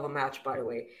one hell of a match, by the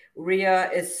way. Rhea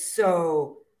is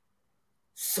so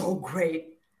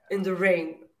great in the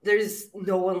ring. There's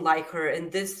no one like her. And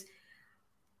this,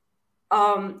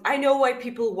 I know why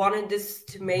people wanted this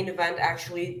to main event.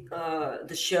 Actually,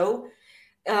 the show,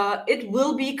 it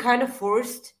will be kind of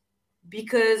forced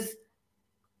because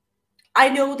I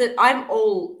know that I'm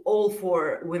all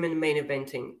for women main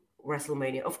eventing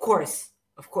WrestleMania, of course,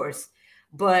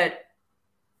 but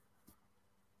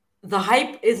the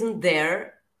hype isn't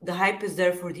there. The hype is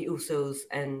there for the Usos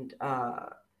and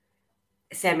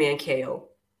Sami and KO.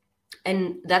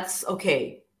 And that's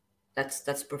okay.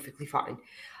 That's perfectly fine.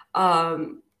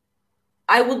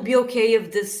 I would be okay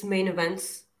if this main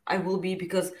event. I will be,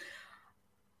 because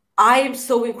I am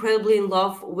so incredibly in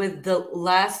love with the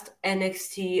last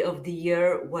NXT of the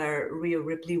year where Rhea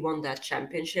Ripley won that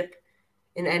championship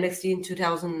in NXT in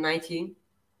 2019.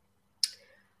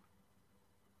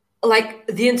 Like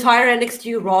the entire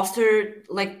NXT roster,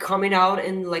 like coming out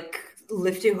and like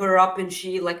lifting her up, and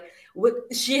she like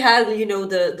she had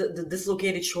the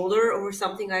dislocated shoulder or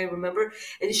something, I remember,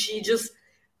 and she just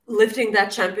lifting that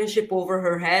championship over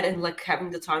her head and like having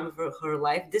the time of her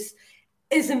life. This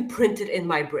is imprinted in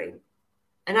my brain.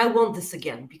 And I want this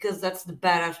again, because that's the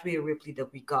badass Rhea Ripley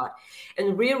that we got.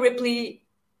 And Rhea Ripley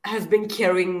has been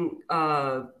carrying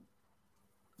Raw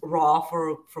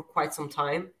for quite some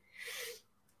time.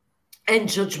 And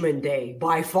Judgment Day,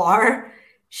 by far.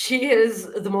 She is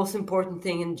the most important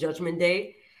thing in Judgment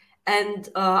Day. And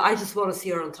I just want to see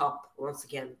her on top once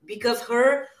again. Because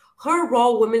her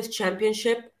Raw Women's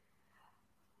Championship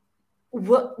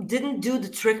didn't do the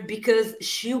trick, because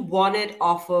she won it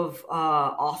off of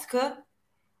Asuka.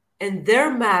 And their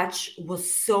match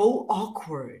was so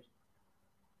awkward.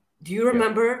 Do you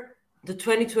remember the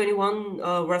 2021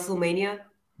 WrestleMania?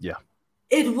 Yeah.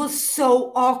 It was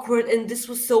so awkward, and this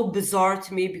was so bizarre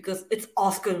to me, because it's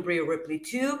Asuka and Rhea Ripley,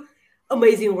 two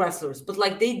amazing wrestlers, but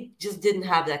like they just didn't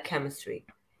have that chemistry.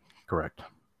 Correct.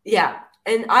 Yeah,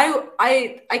 and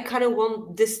I kind of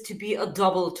want this to be a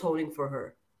double toning for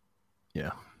her.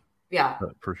 Yeah,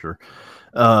 for sure.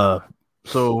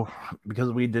 So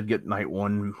because we did get night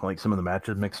one, like some of the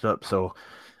matches mixed up, so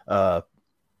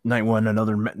night one,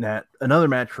 another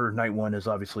match for night one is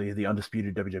obviously the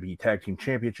undisputed WWE Tag Team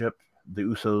Championship. The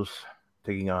Usos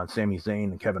taking on Sami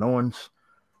Zayn and Kevin Owens.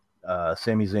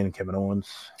 Sami Zayn and Kevin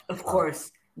Owens. Of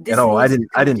course. I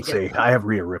didn't say I have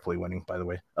Rhea Ripley winning, by the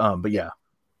way. But yeah.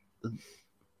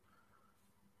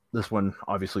 This one,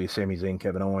 obviously, Sami Zayn,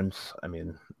 Kevin Owens. I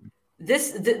mean,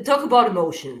 talk about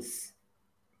emotions.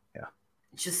 Yeah.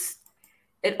 Just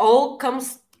it all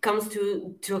comes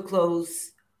to a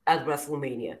close at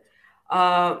WrestleMania.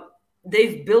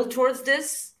 They've built towards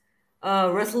this.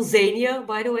 WrestleZania,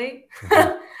 by the way.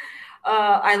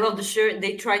 I love the shirt.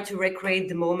 They tried to recreate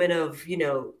the moment of,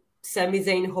 Sami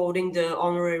Zayn holding the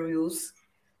Honorary Rules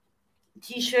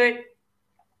t-shirt.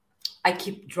 I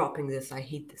keep dropping this. I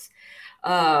hate this.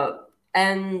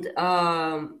 And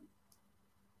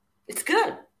it's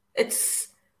good.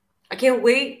 I can't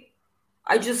wait.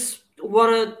 I just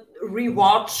want to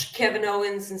rewatch Kevin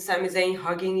Owens and Sami Zayn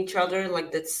hugging each other.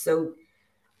 Like, that's so...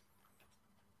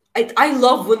 I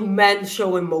love when men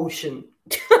show emotion.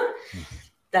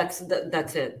 That's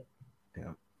it.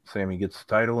 Yeah. Sammy gets the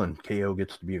title and KO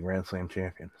gets to be a Grand Slam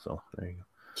champion. So there you go.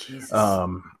 Jesus.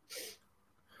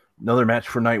 Another match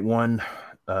for night one.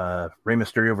 Rey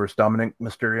Mysterio versus Dominic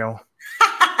Mysterio.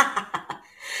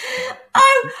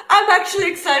 I'm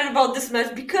actually excited about this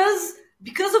match because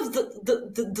of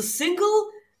the single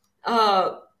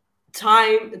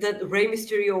time that Rey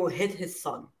Mysterio hit his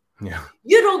son. Yeah.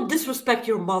 You don't disrespect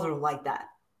your mother like that.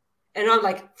 And I'm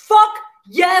like, fuck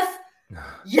yes,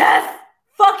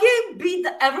 fucking beat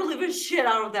the ever living shit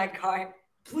out of that guy,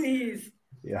 please.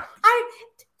 Yeah.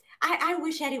 I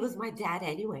wish Eddie was my dad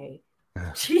anyway.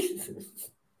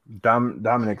 Jesus.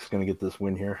 Dominic's gonna get this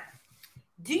win here.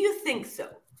 Do you think so?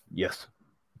 Yes.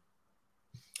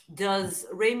 Does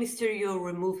Rey Mysterio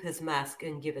remove his mask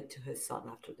and give it to his son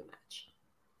after the match?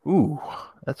 Ooh,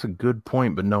 that's a good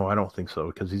point, but no, I don't think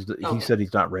so, because he said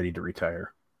he's not ready to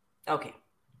retire. Okay.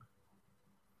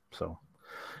 So,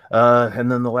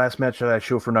 and then the last match that I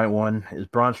show for night one is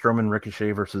Braun Strowman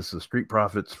Ricochet versus the Street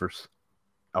Profits versus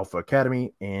Alpha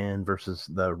Academy and versus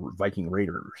the Viking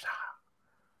Raiders.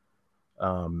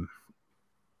 I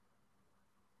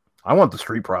want the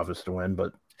Street Profits to win,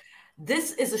 but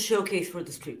this is a showcase for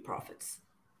the Street Profits.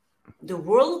 The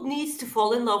world needs to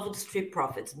fall in love with the Street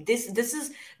Profits. This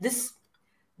is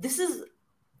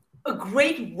a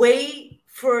great way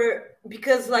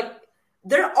because like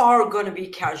there are gonna be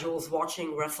casuals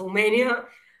watching WrestleMania,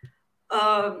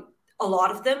 a lot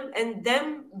of them, and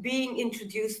them being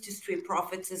introduced to Street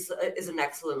Profits is an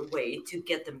excellent way to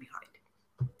get them behind.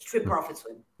 Street Profits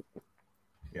win.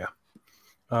 Yeah.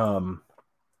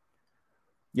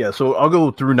 Yeah, so I'll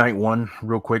go through night one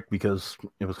real quick because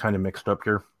it was kind of mixed up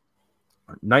here.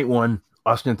 Night one,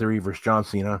 Austin Theory versus John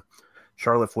Cena,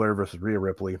 Charlotte Flair versus Rhea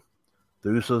Ripley, the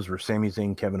Usos versus Sami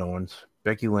Zayn, Kevin Owens,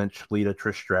 Becky Lynch, Lita,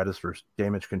 Trish Stratus versus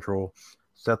Damage Control,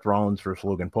 Seth Rollins versus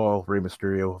Logan Paul, Rey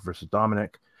Mysterio versus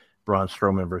Dominic, Braun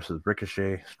Strowman versus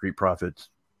Ricochet, Street Profits,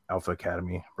 Alpha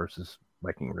Academy versus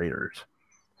Viking Raiders.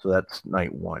 So that's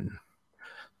night one.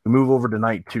 We move over to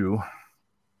night two.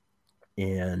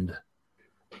 And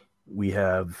we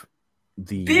have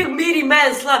the big meaty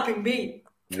man slapping me.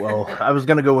 Well, I was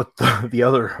gonna go with the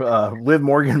other Liv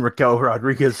Morgan, Raquel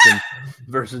Rodriguez,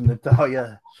 versus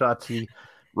Natalia, Shotzi,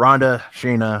 Ronda,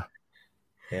 Shayna,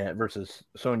 and versus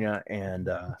Sonya and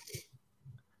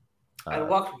I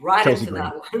walked right Chelsea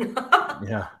into Green. that one.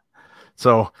 Yeah.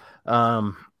 So,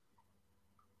 I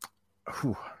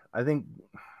think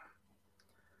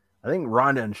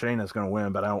Ronda and Shayna is going to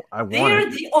win, but They're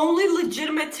the only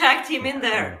legitimate tag team in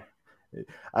there.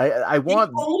 I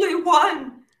want the only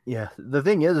one. Yeah, the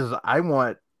thing is I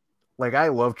want, like, I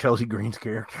love Chelsea Green's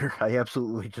character. I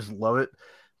absolutely just love it.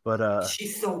 But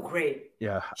she's so great.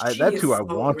 Yeah, that's who I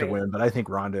want to win, but I think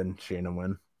Ronda and Shayna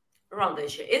win. Ronda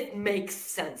and Shayna, it makes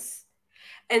sense.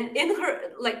 And in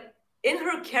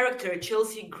her character,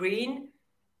 Chelsea Green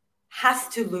has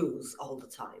to lose all the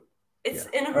time. It's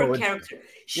in her character.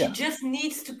 She just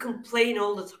needs to complain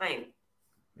all the time.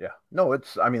 Yeah. No,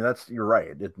 you're right.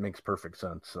 It makes perfect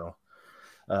sense. So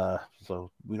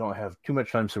we don't have too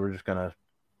much time, so we're just gonna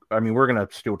we're gonna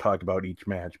still talk about each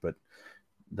match, but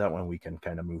that one we can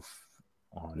kind of move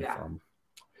on from.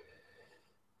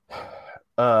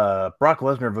 Brock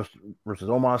Lesnar versus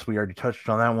Omos. We already touched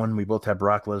on that one. We both have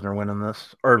Brock Lesnar winning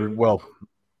this.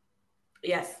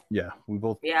 Yes. Yeah, we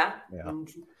both. Yeah.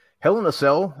 Mm-hmm. Hell in a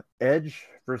Cell, Edge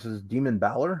versus Demon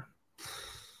Balor.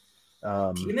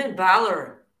 Demon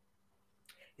Balor.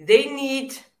 They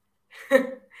need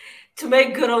to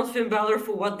make good on Finn Balor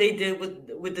for what they did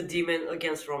with the Demon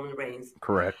against Roman Reigns.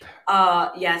 Correct.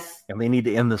 Yes. And they need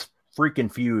to end this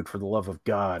freaking feud, for the love of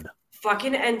God.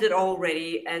 Fucking ended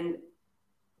already, and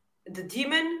the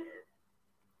Demon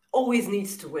always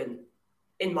needs to win,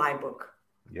 in my book.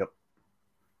 Yep.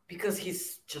 Because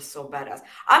he's just so badass.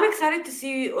 I'm excited to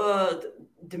see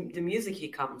the music he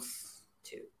comes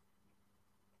to.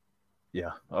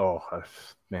 Yeah. Oh,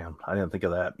 man, I didn't think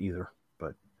of that either.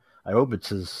 But I hope it's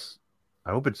his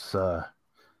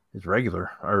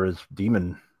regular or his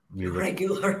demon music.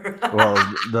 Regular. Well,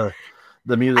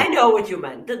 the music. I know what you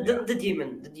meant. The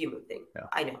demon thing. Yeah.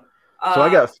 I know.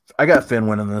 So I got Finn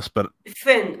winning this, but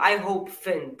Finn. I hope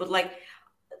Finn. But like,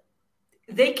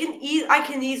 I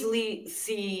can easily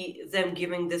see them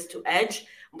giving this to Edge.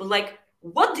 But like,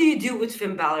 what do you do with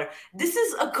Finn Balor? This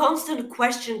is a constant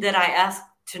question that I ask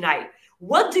tonight.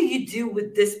 What do you do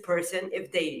with this person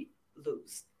if they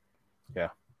lose? Yeah.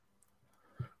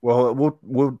 Well,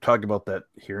 we'll talk about that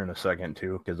here in a second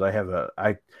too, because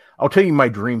I'll tell you my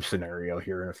dream scenario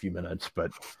here in a few minutes.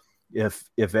 But if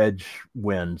Edge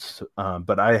wins,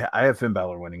 but I have Finn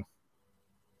Balor winning.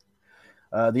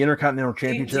 The Intercontinental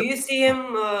Championship. Do you see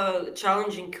him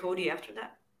challenging Cody after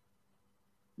that?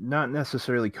 Not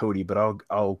necessarily Cody, but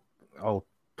I'll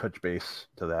touch base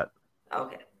to that.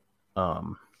 Okay.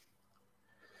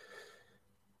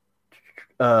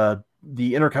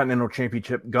 The Intercontinental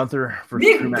Championship, Gunther versus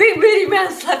big bitty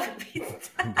man slapping me.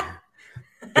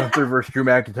 Gunther versus Drew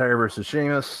McIntyre versus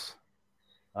Sheamus.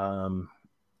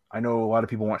 I know a lot of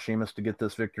people want Sheamus to get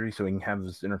this victory so he can have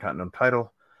his Intercontinental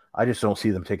title. I just don't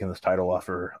see them taking this title off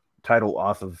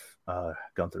of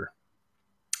Gunther.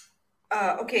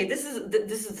 Okay, this is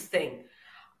the thing.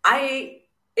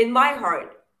 In my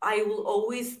heart, I will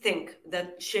always think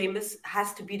that Sheamus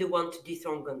has to be the one to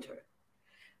dethrone Gunther,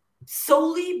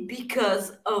 solely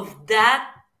because of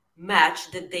that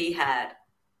match that they had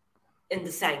in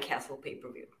the Sandcastle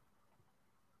pay-per-view.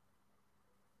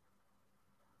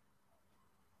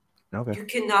 Okay. You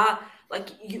cannot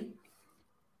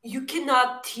you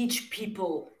cannot teach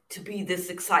people to be this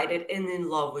excited and in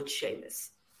love with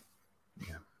Sheamus.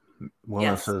 Yeah.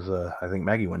 Well, says I think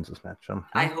Maggie wins this match.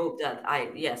 I hope that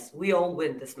we all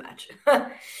win this match.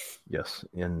 Yes.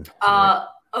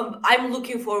 I'm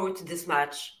looking forward to this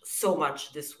match so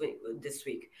much this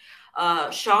week.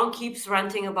 Sean keeps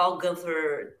ranting about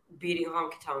Gunther beating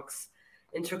Honky Tonk's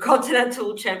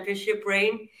Intercontinental Championship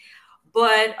reign,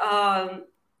 but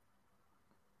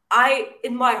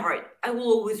in my heart, I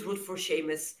will always root for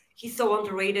Sheamus. He's so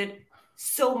underrated,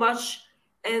 so much,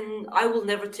 and I will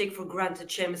never take for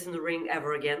granted Sheamus in the ring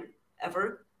ever again,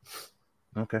 ever.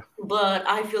 Okay. But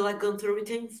I feel like Gunther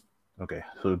retains. Okay,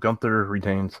 so Gunther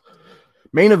retains.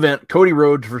 Main event, Cody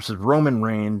Rhodes versus Roman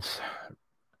Reigns.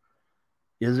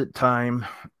 Is it time?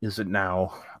 Is it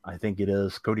now? I think it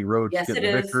is. Cody Rhodes getting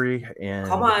the victory. And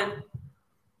come on.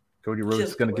 Cody Rhodes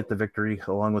is going to get the victory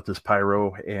along with this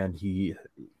pyro, and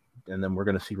then we're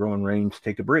going to see Roman Reigns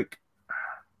take a break.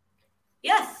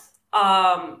 Yes.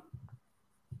 I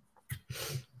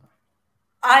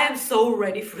am so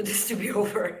ready for this to be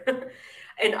over.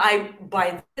 And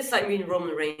by this, I mean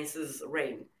Roman Reigns'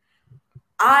 reign.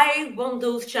 I want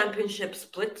those championships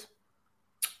split.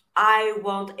 I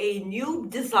want a new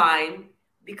design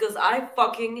because I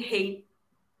fucking hate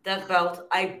that belt.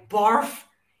 I barf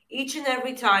each and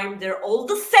every time. They're all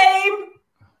the same.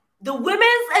 The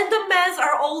women's and the men's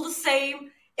are all the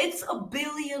same. It's $1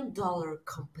 billion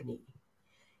company.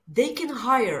 They can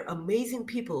hire amazing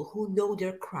people who know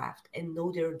their craft and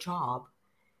know their job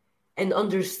and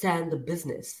understand the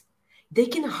business. They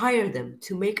can hire them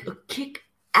to make a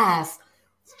kick-ass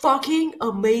fucking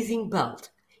amazing belt.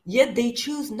 Yet they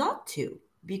choose not to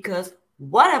because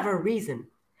whatever reason,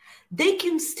 they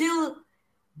can still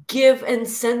give and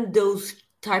send those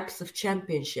types of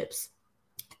championships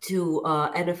to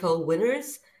NFL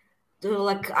winners. They're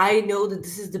like, I know that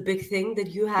this is the big thing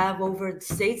that you have over the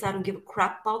States. I don't give a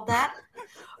crap about that.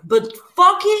 But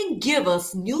fucking give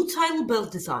us new title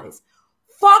belt designs.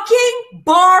 Fucking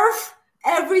barf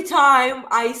every time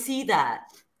I see that.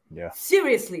 Yeah.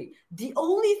 Seriously, the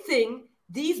only thing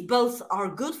these belts are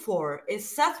good for is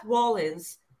Seth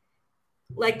Rollins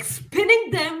like spinning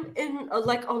them in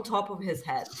like on top of his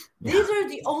head. Yeah. These are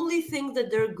the only things that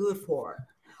they're good for.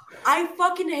 I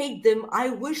fucking hate them. I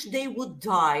wish they would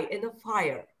die in a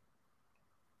fire.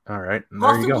 All right.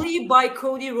 Possibly by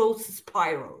Cody Rhodes'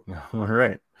 pyro. All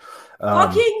right.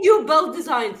 Fucking new belt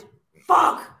designs.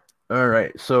 Fuck. All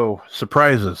right. So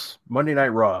surprises. Monday Night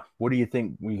Raw. What do you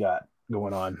think we got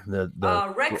going on? The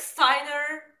Rex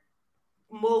Steiner,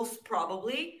 most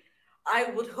probably.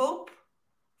 I would hope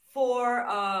for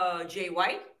Jay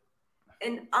White.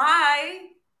 And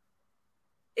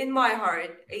in my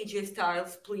heart, AJ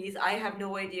Styles, please. I have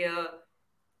no idea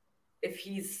if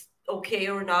he's okay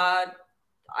or not.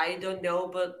 I don't know,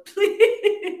 but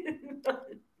please.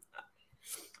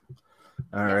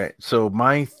 All right. So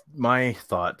my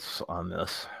thoughts on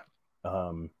this.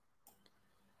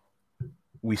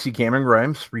 We see Cameron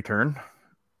Grimes return.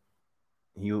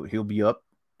 He'll be up.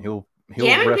 He'll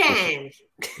wrestle.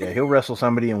 Yeah, he'll wrestle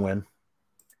somebody and win.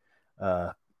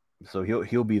 So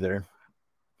he'll be there.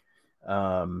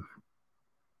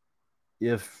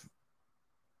 If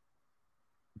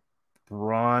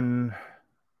Braun,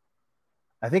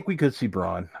 I think we could see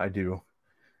Braun. I do.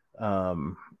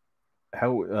 So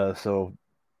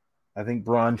I think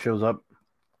Braun shows up.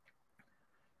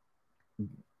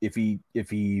 If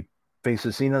he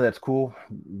faces Cena, that's cool.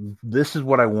 This is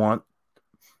what I want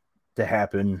to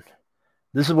happen.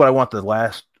 This is what I want the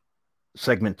last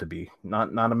segment to be.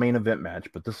 Not a main event match,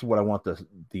 but this is what I want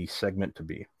the segment to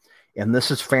be. And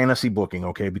this is fantasy booking,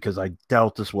 okay? Because I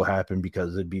doubt this will happen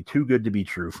because it'd be too good to be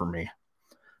true for me.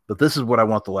 But this is what I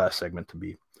want the last segment to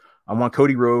be. I want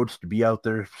Cody Rhodes to be out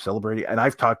there celebrating. And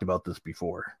I've talked about this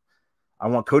before. I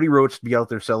want Cody Rhodes to be out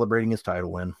there celebrating his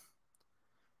title win.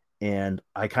 And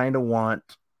I kind of want,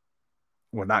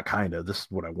 well, not kind of, this is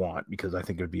what I want because I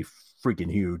think it would be freaking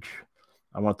huge.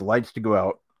 I want the lights to go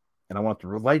out and I want the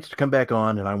lights to come back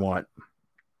on and I want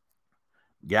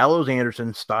Gallows,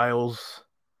 Anderson, Styles,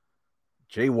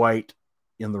 Jay White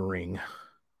in the ring.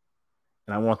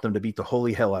 And I want them to beat the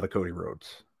holy hell out of Cody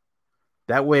Rhodes.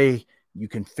 That way you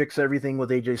can fix everything with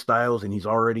AJ Styles and he's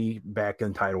already back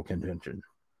in title contention.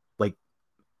 Like,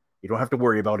 you don't have to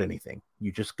worry about anything.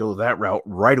 You just go that route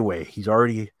right away. He's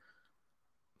already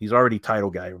title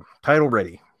guy, title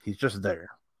ready. He's just there.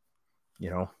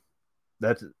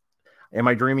 Am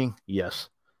I dreaming? Yes.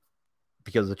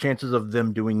 Because the chances of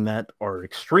them doing that are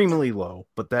extremely low,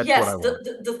 but that's what I want.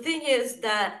 The thing is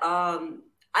that I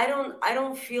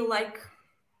don't feel like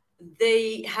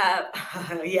they have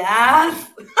yes.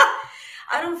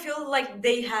 I don't feel like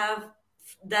they have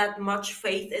that much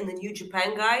faith in the New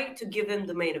Japan guy to give him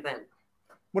the main event.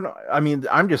 Well, I mean,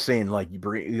 I'm just saying I'm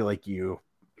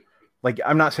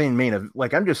not saying main event,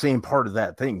 like I'm just saying part of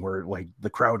that thing where like the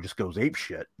crowd just goes ape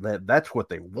shit. That's what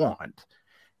they want.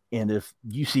 And if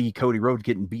you see Cody Rhodes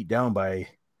getting beat down by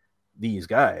these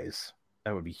guys,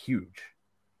 that would be huge.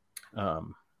 At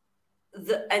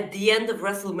the end of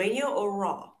WrestleMania or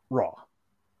Raw? Raw.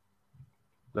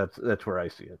 That's where I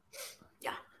see it.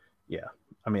 Yeah.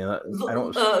 I mean, I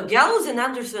don't. Gallows and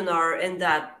Anderson are in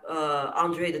that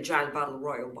Andre the Giant Battle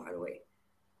Royal, by the way.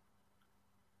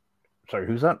 Sorry,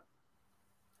 who's that?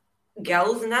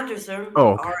 Gallows and Anderson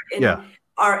are in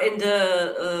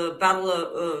the battle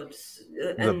of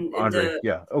Andre.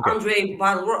 Okay. Andre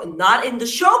Battle Royal, not in the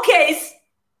showcase.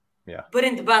 Yeah. But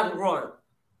in the Battle Royal.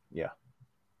 Yeah.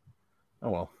 Oh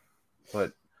well,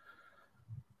 but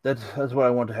that's what I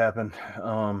want to happen.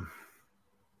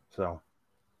 So,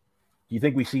 do you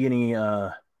think we see any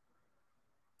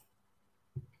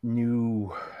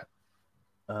new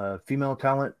female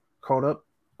talent called up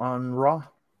on Raw?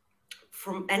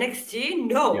 From NXT?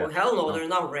 No, hell no, they're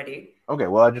not ready. Okay,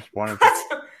 well, I just wanted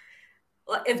to...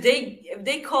 If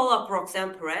they call up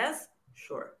Roxanne Perez,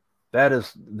 sure.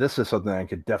 This is something I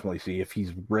could definitely see if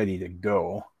he's ready to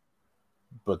go.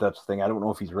 But that's the thing. I don't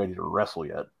know if he's ready to wrestle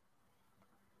yet.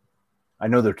 I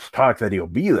know there's talk that he'll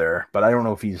be there, but I don't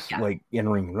know if he's like in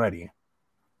ring ready.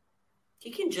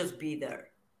 He can just be there.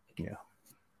 Yeah.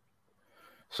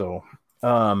 So,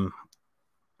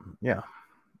 yeah.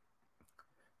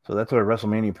 So that's our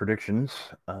WrestleMania predictions.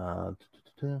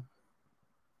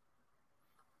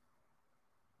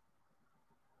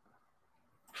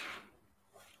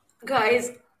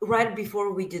 Guys, right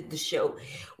before we did the show,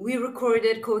 we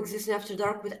recorded Coexisting After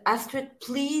Dark with Astrid.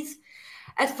 Please,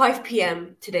 at 5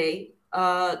 p.m. today,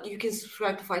 you can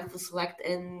subscribe to Fightful Select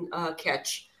and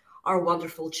catch our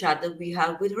wonderful chat that we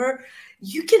had with her.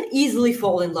 You can easily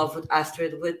fall in love with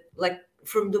Astrid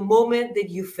from the moment that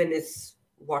you finish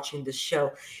watching the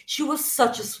show. She was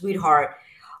such a sweetheart.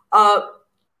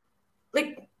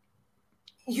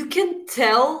 You can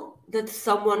tell that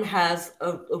someone has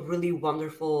a really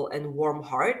wonderful and warm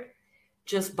heart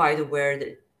just by the way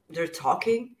that they're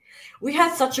talking. We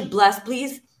had such a blast.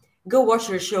 Please go watch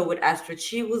her show with Astrid.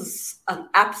 She was an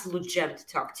absolute gem to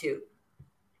talk to.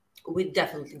 We're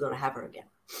definitely gonna have her again.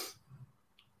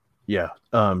 Yeah,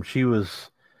 she was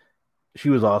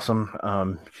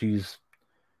awesome. She's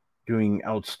doing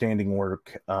outstanding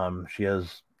work. She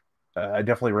has. I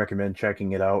definitely recommend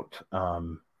checking it out.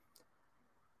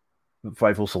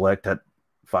 Fightful Select at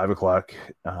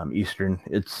 5:00 Eastern.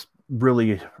 It's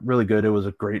really, really good. It was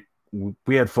a great.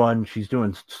 We had fun. She's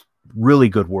doing really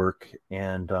good work,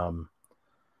 and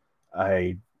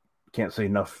I can't say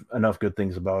enough good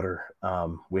things about her.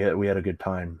 We had a good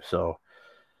time. So,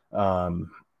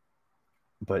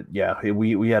 but yeah,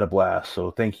 we had a blast.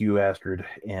 So thank you, Astrid,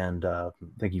 and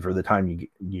thank you for the time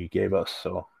you gave us.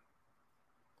 So,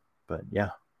 but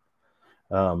yeah,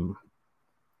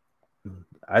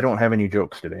 I don't have any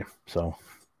jokes today, so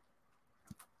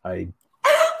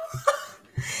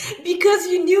because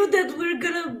you knew that we're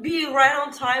gonna be right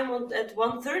on time at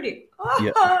 1:30.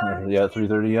 Yeah,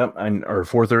 3:30. Yep, or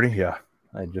 4:30. Yeah,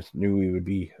 I just knew we would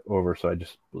be over, so I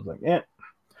just was like, yeah.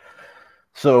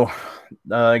 So,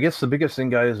 I guess the biggest thing,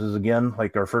 guys, is again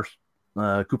like our first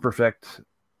Cooper Effect,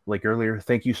 like earlier.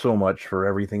 Thank you so much for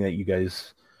everything that you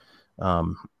guys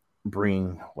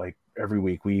bring like every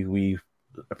week. We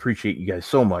appreciate you guys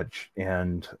so much,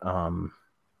 and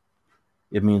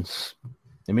it means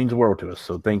the world to us.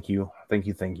 So thank you.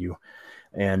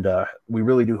 And we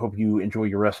really do hope you enjoy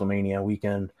your WrestleMania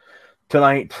weekend.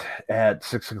 Tonight at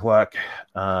 6:00,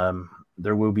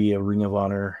 there will be a Ring of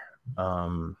Honor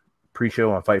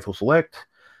pre-show on Fightful Select.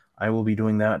 I will be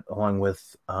doing that along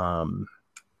with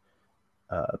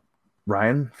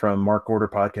Ryan from Mark Order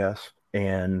Podcast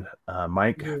and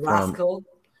Mike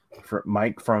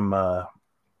from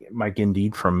Mike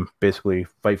Indeed from basically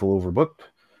Fightful Overbooked.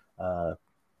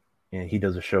 And he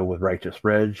does a show with Righteous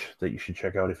Reg that you should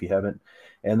check out if you haven't.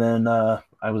 And then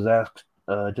I was asked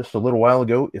just a little while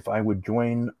ago if I would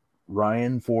join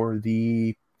Ryan for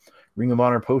the Ring of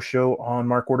Honor post show on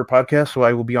Mark Order Podcast. So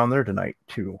I will be on there tonight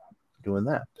too, doing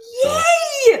that.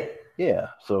 Yay! Yeah,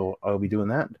 so I'll be doing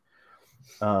that.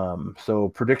 So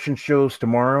prediction shows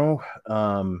tomorrow.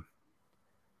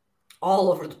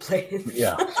 All over the place.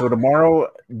 Yeah. So tomorrow,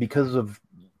 because of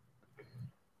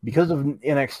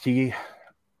NXT,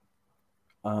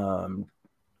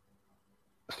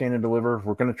 Stand and Deliver,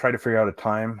 we're going to try to figure out a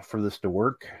time for this to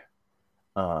work.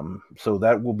 So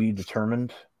that will be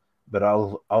determined, but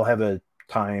I'll have a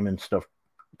time and stuff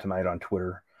tonight on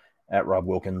Twitter at Rob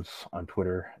Wilkins on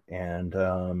Twitter, and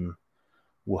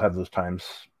we'll have those times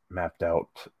mapped out.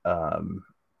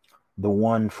 The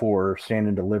one for Stand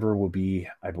and Deliver will be,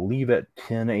 I believe, at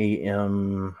 10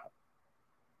 a.m.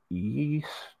 Eastern,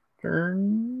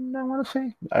 I want to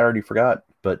say. I already forgot,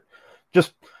 but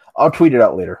I'll tweet it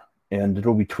out later, and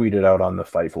it'll be tweeted out on the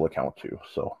Fightful account too,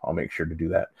 so I'll make sure to do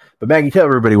that. But Maggie, tell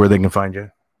everybody where they can find you.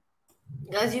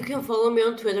 Guys, you can follow me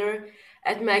on Twitter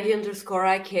at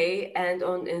Maggie_IK and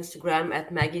on Instagram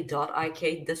at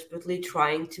Maggie.IK, desperately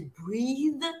trying to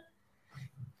breathe.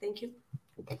 Thank you.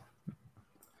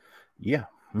 Yeah.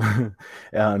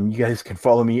 You guys can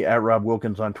follow me at Rob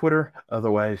Wilkins on Twitter.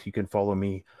 Otherwise, you can follow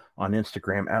me on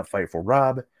Instagram at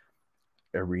FightfulRob.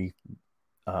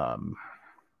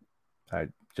 I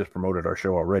just promoted our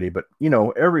show already, but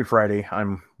every Friday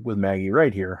I'm with Maggie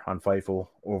right here on Fightful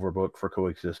Overbook for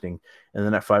Coexisting. And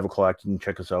then at 5:00, you can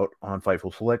check us out on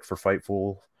Fightful Select for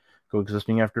Fightful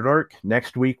Coexisting After Dark.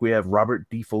 Next week, we have Robert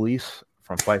D. Felice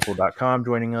from Fightful.com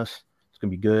joining us. It's going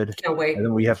to be good. Can't wait. And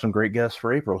then we have some great guests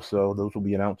for April. So those will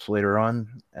be announced later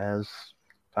on as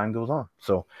time goes on.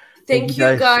 So thank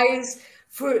you guys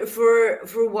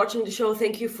for watching the show.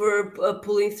 Thank you for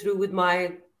pulling through with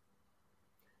my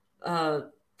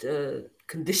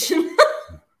condition.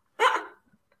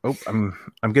 Oh, I'm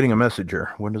getting a message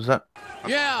here. When is that?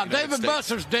 Yeah, David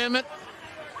Buster's, damn it.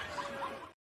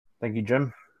 Thank you,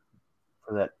 Jim,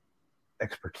 for that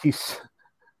expertise.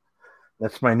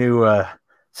 That's my new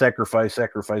sacrifice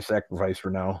for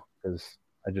now, because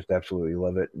I just absolutely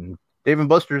love it. And Dave &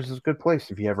 Buster's is a good place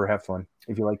if you ever have fun,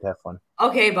 if you like to have fun.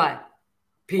 Okay, bye.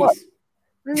 Peace.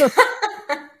 There's a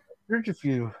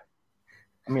few.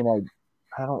 I mean,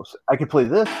 I could play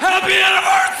this. Happy anniversary!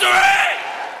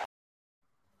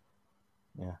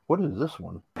 Yeah. What is this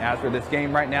one? As for this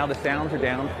game right now, the Sounds are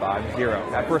down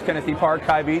 5-0. At First Tennessee Park,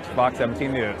 Kai Beach, Fox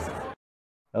 17 News.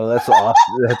 Oh, that's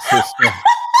awesome. That's just...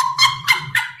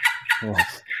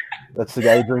 that's the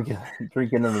guy drinking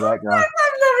in the background.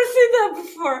 I've never seen that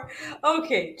before.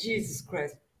 Okay, Jesus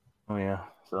Christ. Oh yeah.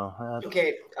 So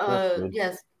okay.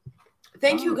 Yes.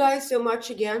 Thank you guys so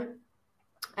much again.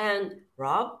 And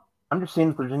Rob? I'm just seeing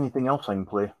if there's anything else I can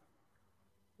play.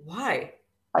 Why?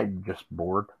 I'm just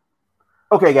bored.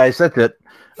 Okay, guys, that's it.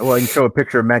 Well, I can show a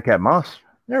picture of Madcap Moss.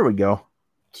 There we go.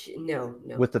 No.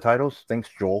 With the titles. Thanks,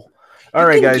 Joel. All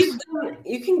right, guys.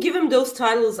 You can give them those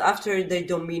titles after they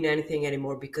don't mean anything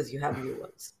anymore because you have new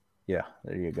ones. Yeah,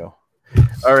 there you go.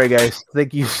 All right, guys.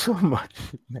 Thank you so much.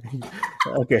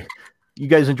 Okay. You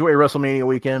guys enjoy WrestleMania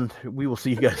weekend. We will see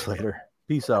you guys later.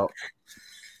 Peace out.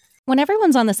 When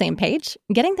everyone's on the same page,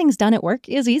 getting things done at work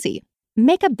is easy.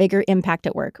 Make a bigger impact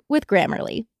at work with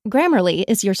Grammarly. Grammarly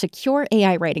is your secure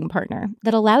AI writing partner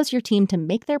that allows your team to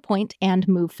make their point and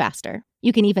move faster.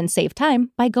 You can even save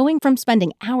time by going from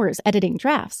spending hours editing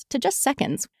drafts to just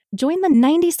seconds. Join the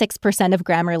 96% of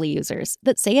Grammarly users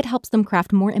that say it helps them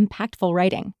craft more impactful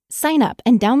writing. Sign up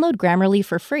and download Grammarly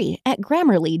for free at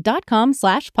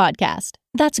Grammarly.com/podcast.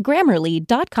 That's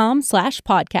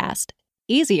Grammarly.com/podcast.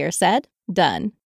 Easier said, done.